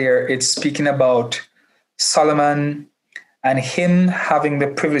very clear. It's speaking about Solomon and him having the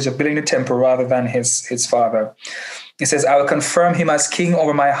privilege of building the temple rather than his father. He says, I will confirm him as king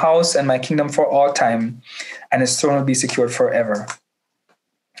over my house and my kingdom for all time, and his throne will be secured forever.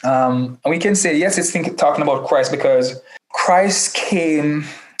 And we can say, yes, it's talking about Christ because Christ came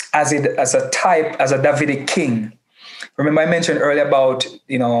as a type, as a Davidic king. Remember I mentioned earlier about,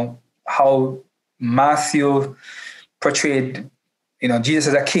 how Matthew portrayed,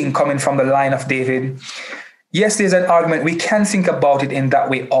 Jesus as a king coming from the line of David. Yes, there's an argument. We can think about it in that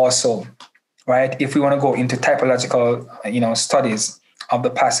way also, right? If we want to go into typological, studies of the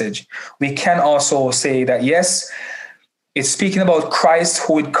passage, we can also say that, yes, it's speaking about Christ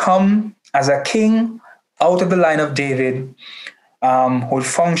who would come as a king out of the line of David, who would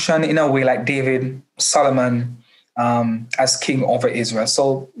function in a way like David, Solomon, as king over Israel.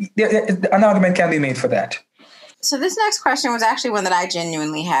 So an argument can be made for that. So this next question was actually one that I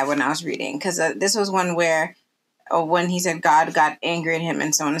genuinely had when I was reading, because this was one where when he said God got angry at him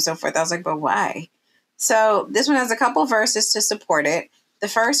and so on and so forth, I was like, but why? So this one has a couple verses to support it. The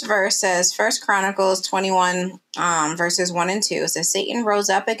first verse says, 1 Chronicles 21, verses 1 and 2. It says, Satan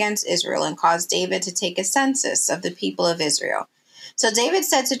rose up against Israel and caused David to take a census of the people of Israel. So David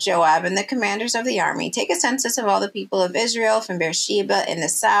said to Joab and the commanders of the army, take a census of all the people of Israel from Beersheba in the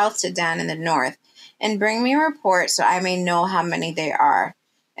south to Dan in the north, and bring me a report so I may know how many they are.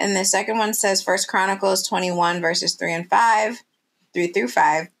 And the second one says 1 Chronicles 21, verses 3 through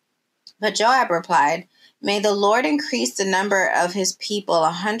 5. But Joab replied, may the Lord increase the number of his people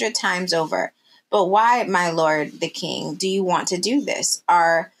 100 times over. But why, my lord the king, do you want to do this?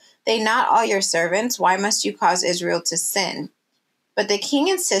 Are they not all your servants? Why must you cause Israel to sin? But the king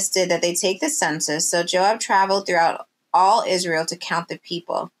insisted that they take the census, so Joab traveled throughout all Israel to count the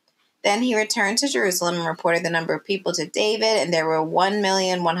people. Then he returned to Jerusalem and reported the number of people to David, and there were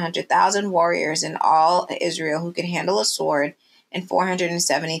 1,100,000 warriors in all Israel who could handle a sword, and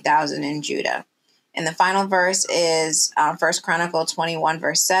 470,000 in Judah. And the final verse is 1 Chronicles 21,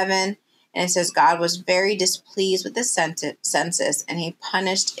 verse 7, and it says, God was very displeased with the census, and he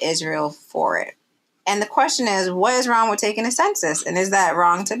punished Israel for it. And the question is, what is wrong with taking a census? And is that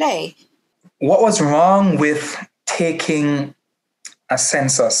wrong today? What was wrong with taking a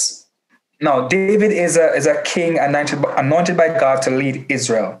census? Now, David is a king anointed by God to lead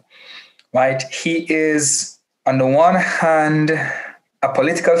Israel, right? He is, on the one hand, a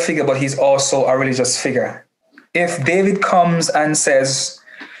political figure, but he's also a religious figure. If David comes and says,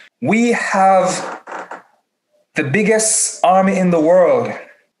 we have the biggest army in the world,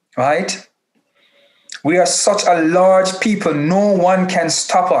 right? We are such a large people, no one can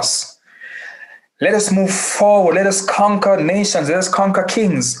stop us. Let us move forward. Let us conquer nations. Let us conquer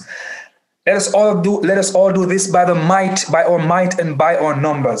kings. Let us all do this by our might and by our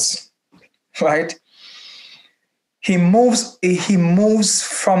numbers. Right? He moves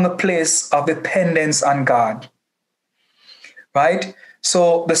from the place of dependence on God. Right?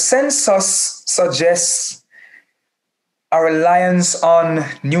 So the census suggests a reliance on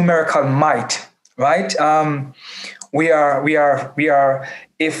numerical might. Right? We are,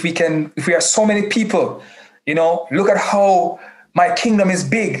 if we are so many people, look at how my kingdom is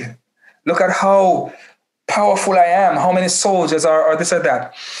big. Look at how powerful I am, how many soldiers are this or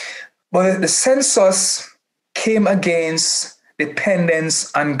that. But the census came against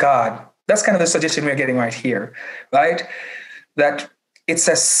dependence on God. That's kind of the suggestion we're getting right here, right? That it's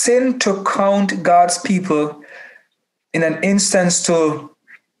a sin to count God's people in an instance to,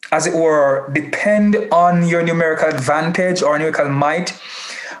 as it were, depend on your numerical advantage or numerical might,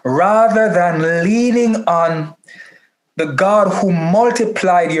 rather than leaning on the God who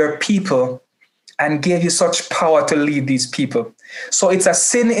multiplied your people and gave you such power to lead these people. So it's a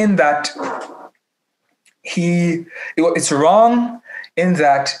sin in that it's wrong in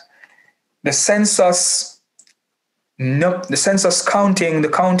that the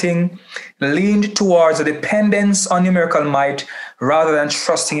counting leaned towards a dependence on numerical might rather than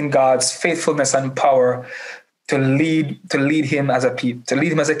trusting in God's faithfulness and power to lead him as a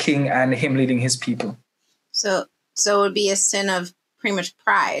king and him leading his people. So it would be a sin of pretty much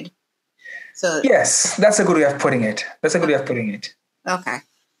pride. So yes, that's a good way of putting it. Okay.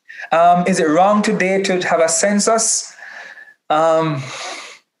 Is it wrong today to have a census?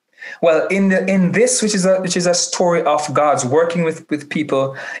 Well, in this, which is a story of God's working with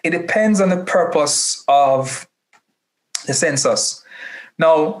people, it depends on the purpose of the census.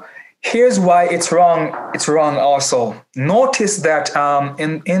 Now, here's why it's wrong. It's wrong also. Notice that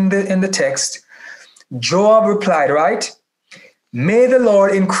in the text, Joab replied, right? May the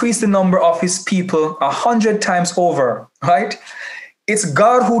Lord increase the number of his people 100 times over, right? It's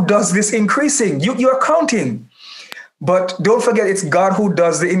God who does this increasing. You're counting. But don't forget, it's God who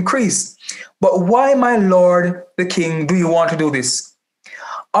does the increase. But why, my Lord, the king, do you want to do this?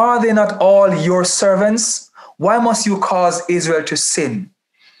 Are they not all your servants? Why must you cause Israel to sin?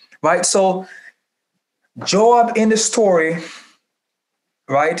 Right? So Joab in the story,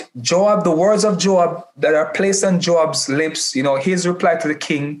 right? Joab, the words of Joab that are placed on Joab's lips, his reply to the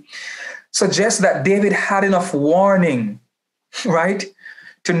king suggests that David had enough warning, right?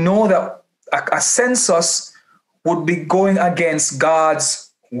 To know that a census would be going against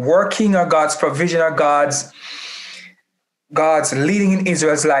God's working or God's provision or God's leading in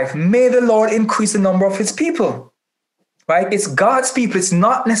Israel's life. May the Lord increase the number of his people, right? It's God's people. It's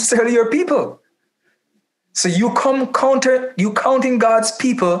not necessarily your people. So you counting God's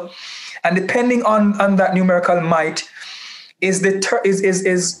people, and depending on that numerical might is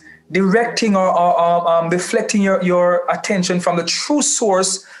directing or deflecting your attention from the true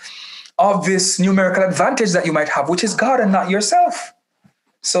source of this numerical advantage that you might have, which is God and not yourself.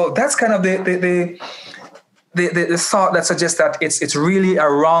 So that's kind of the thought that suggests that it's really a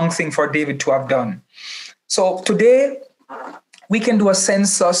wrong thing for David to have done. So today we can do a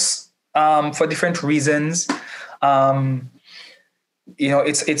census for different reasons.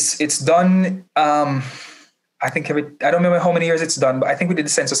 It's done. I think I don't remember how many years it's done, but I think we did the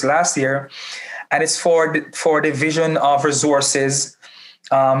census last year, and it's for division of resources.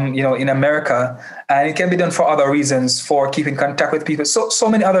 In America, and it can be done for other reasons, for keeping contact with people. So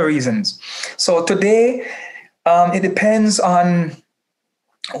many other reasons. So today, it depends on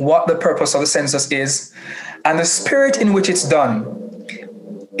what the purpose of the census is and the spirit in which it's done.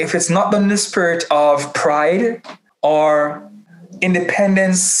 If it's not done in the spirit of pride or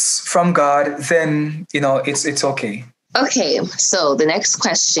independence from God, then, it's okay. Okay, so the next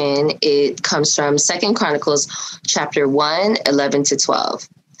question, it comes from 2 Chronicles chapter 1, 11 to 12.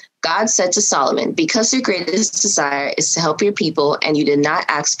 God said to Solomon, because your greatest desire is to help your people, and you did not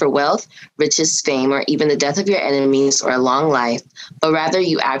ask for wealth, riches, fame, or even the death of your enemies or a long life, but rather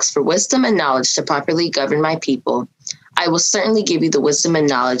you asked for wisdom and knowledge to properly govern my people, I will certainly give you the wisdom and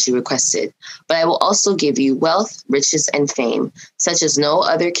knowledge you requested, but I will also give you wealth, riches, and fame, such as no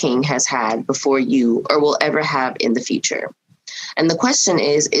other king has had before you or will ever have in the future. And the question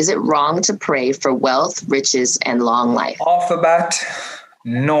is it wrong to pray for wealth, riches, and long life? Off the bat,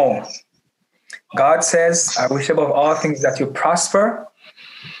 no. God says, I wish above all things that you prosper,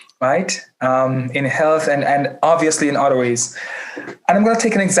 right? In health and obviously in other ways. And I'm going to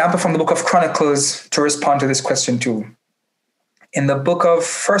take an example from the book of Chronicles to respond to this question too. In the book of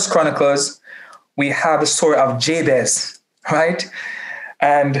First Chronicles, we have the story of Jabez, right?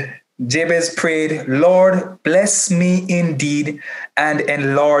 And Jabez prayed, Lord, bless me indeed and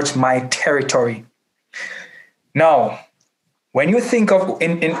enlarge my territory. Now, when we think of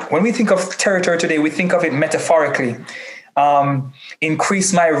territory today, we think of it metaphorically.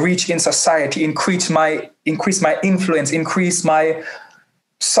 Increase my reach in society, increase my influence, increase my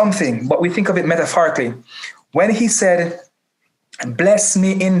something. But we think of it metaphorically. When he said, bless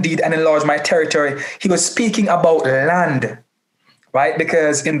me indeed and enlarge my territory, he was speaking about land, right?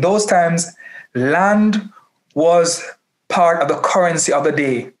 Because in those times, land was part of the currency of the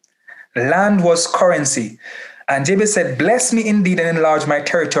day. Land was currency. And Jabez said, bless me indeed and enlarge my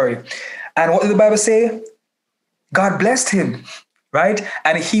territory. And what did the Bible say? God blessed him, right?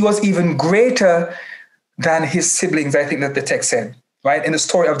 And he was even greater than his siblings, I think that the text said, right? In the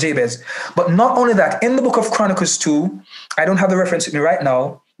story of Jabez. But not only that, in the book of Chronicles 2, I don't have the reference with me right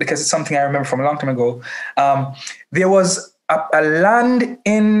now because it's something I remember from a long time ago. There was a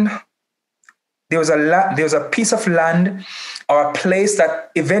piece of land or a place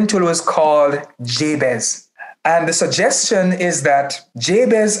that eventually was called Jabez. And the suggestion is that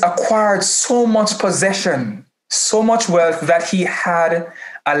Jabez acquired so much possession, so much wealth that he had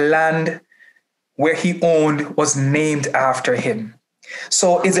a land where he owned was named after him.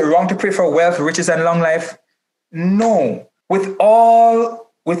 So is it wrong to pray for wealth, riches, and long life? No. With all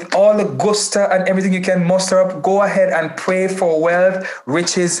the gusto and everything you can muster up, go ahead and pray for wealth,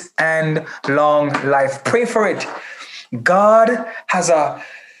 riches, and long life. Pray for it. God has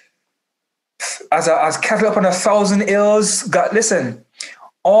as cattle upon 1,000 hills. God, listen,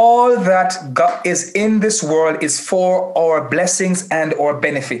 all that God is in this world is for our blessings and our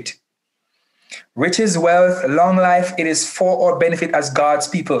benefit. Riches, wealth, long life, it is for our benefit as God's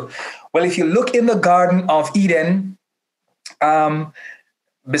people. Well, if you look in the Garden of Eden,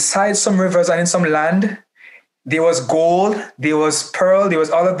 besides some rivers and in some land, There was gold, there was pearl, there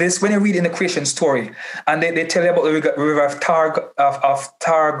was all of this. When you read in the creation story, and they tell you about the river of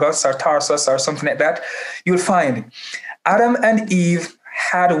Targus or Tarsus or something like that, you'll find Adam and Eve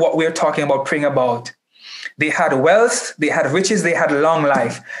had what we're talking about, praying about. They had wealth, they had riches, they had long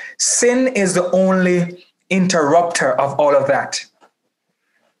life. Sin is the only interrupter of all of that.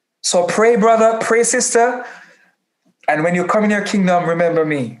 So pray, brother, pray, sister. And when you come in your kingdom, remember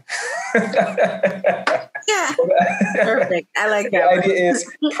me. Yeah. Perfect. I like that. The idea is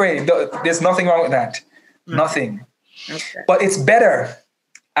pray. There's nothing wrong with that. Nothing. Okay. But it's better,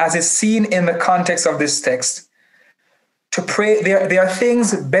 as is seen in the context of this text, to pray. There are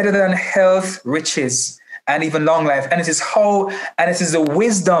things better than health, riches, and even long life. And it is the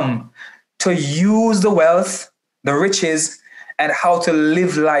wisdom to use the wealth, the riches, and how to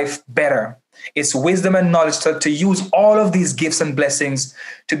live life better. It's wisdom and knowledge to use all of these gifts and blessings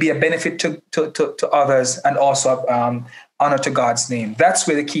to be a benefit to others, and also honor to God's name. That's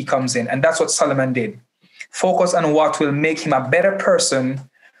where the key comes in. And that's what Solomon did. Focus on what will make him a better person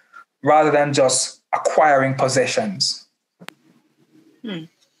rather than just acquiring possessions. Okay.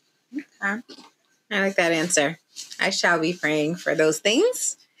 I like that answer. I shall be praying for those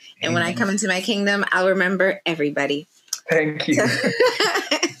things. And when I come into my kingdom, I'll remember everybody. Thank you.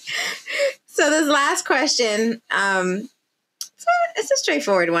 So this last question, it's a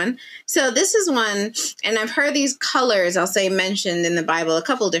straightforward one. So this is one, and I've heard these colors, I'll say, mentioned in the Bible a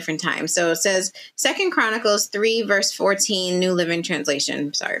couple different times. So it says 2 Chronicles 3, verse 14, New Living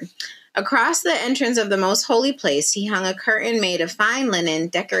Translation. Sorry. Across the entrance of the most holy place, he hung a curtain made of fine linen,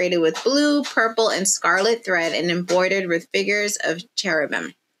 decorated with blue, purple, and scarlet thread, and embroidered with figures of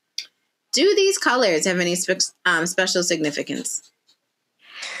cherubim. Do these colors have any special significance?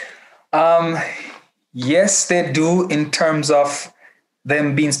 Yes, they do, in terms of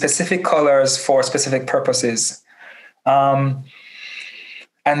them being specific colors for specific purposes. And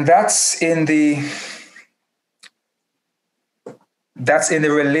that's in the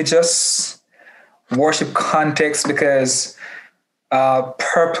religious worship context, because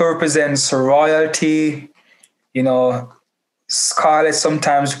purple represents royalty, scarlet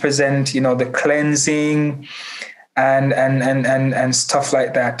sometimes represent, the cleansing and stuff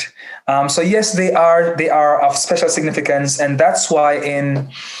like that. So yes, they are of special significance, and that's why in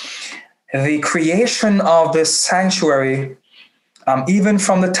the creation of the sanctuary, even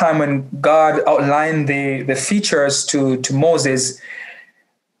from the time when God outlined the features to Moses,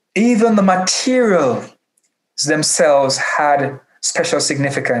 even the materials themselves had special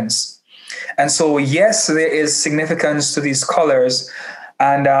significance. And so yes, there is significance to these colors,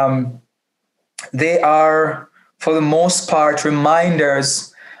 and they are, for the most part,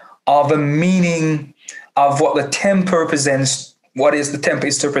 reminders of the meaning of what the temple represents, what is the temple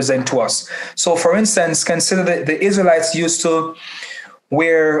is to represent to us. So for instance, consider the Israelites used to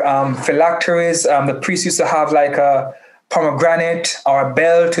wear phylacteries. The priests used to have like a pomegranate or a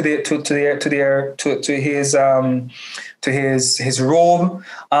bell to his robe.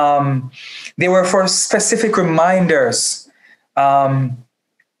 They were for specific reminders of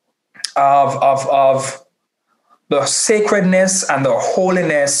the sacredness and the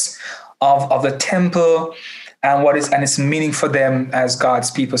holiness of the temple and its meaning for them as God's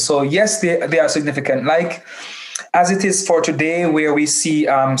people. So yes, they are significant. Like as it is for today, where we see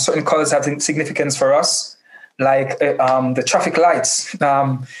certain colors have significance for us, like the traffic lights.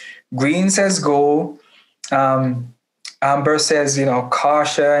 Green says go, amber says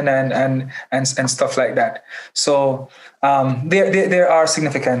caution, and stuff like that. So there are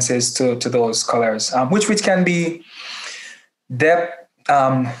significances to those colors, which can be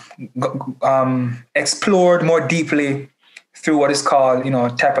explored more deeply through what is called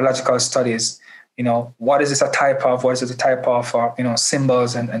typological studies. What is this a type of? What is it a type of? Or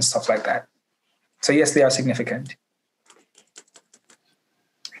symbols and stuff like that. So yes, they are significant.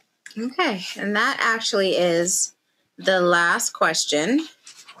 Okay, and that actually is the last question.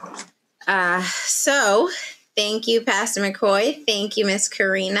 So thank you, Pastor McCoy. Thank you, Miss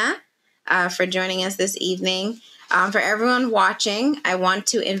Karina, for joining us this evening. For everyone watching, I want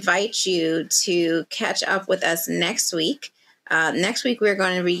to invite you to catch up with us next week. Next week, we're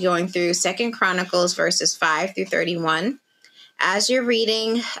going to be going through 2 Chronicles verses 5 through 31. As you're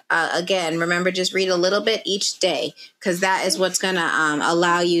reading, again, remember, just read a little bit each day, because that is what's going to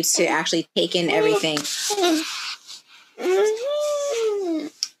allow you to actually take in everything.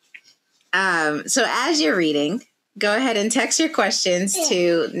 So as you're reading, go ahead and text your questions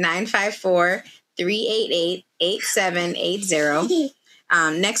to 954-388-8780.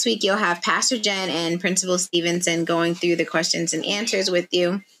 Next week, you'll have Pastor Jen and Principal Stevenson going through the questions and answers with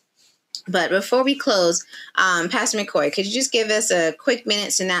you. But before we close, Pastor McCoy, could you just give us a quick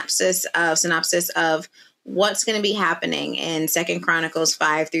minute synopsis of what's going to be happening in 2 Chronicles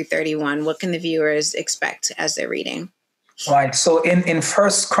 5 through 31? What can the viewers expect as they're reading? Right. So in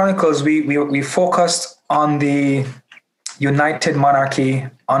First Chronicles, we focused on the united monarchy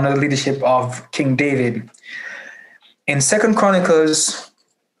under the leadership of King David. In Second Chronicles,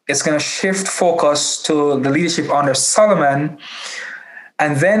 it's going to shift focus to the leadership under Solomon.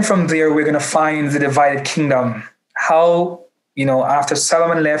 And then from there, we're going to find the divided kingdom. How, after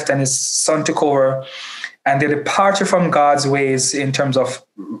Solomon left and his son took over, and the departure from God's ways in terms of,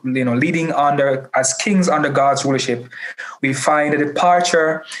 leading as kings under God's rulership, we find a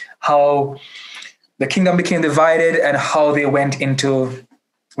departure, how the kingdom became divided and how they went into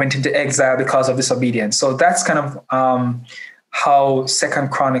exile because of disobedience. So that's kind of how Second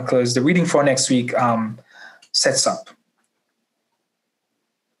Chronicles, the reading for next week, sets up.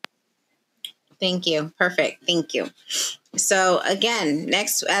 Thank you. Perfect. Thank you. So again,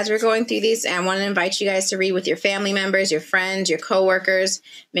 next, as we're going through these, I want to invite you guys to read with your family members, your friends, your coworkers.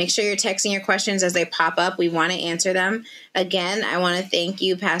 Make sure you're texting your questions as they pop up. We want to answer them. Again, I want to thank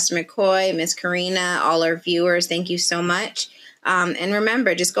you, Pastor McCoy, Miss Karina, all our viewers. Thank you so much. And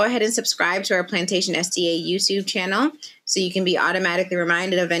remember, just go ahead and subscribe to our Plantation SDA YouTube channel so you can be automatically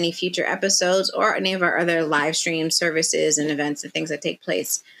reminded of any future episodes or any of our other live stream services and events and things that take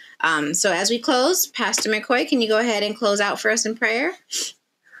place. So as we close, Pastor McCoy, can you go ahead and close out for us in prayer?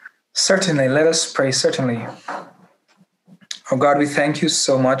 Certainly. Let us pray. Certainly. Oh God, we thank you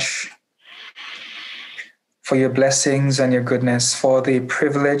so much for your blessings and your goodness, for the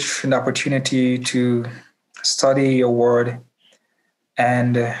privilege and opportunity to study your word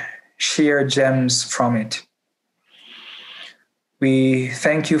and share gems from it. We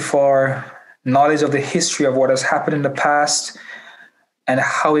thank you for knowledge of the history of what has happened in the past and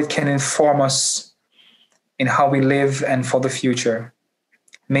how it can inform us in how we live and for the future.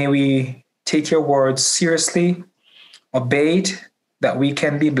 May we take your words seriously, obey it, that we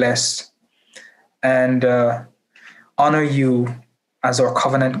can be blessed, and honor you as our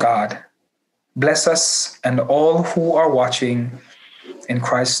covenant God. Bless us and all who are watching. In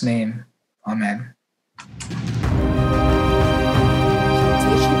Christ's name, amen.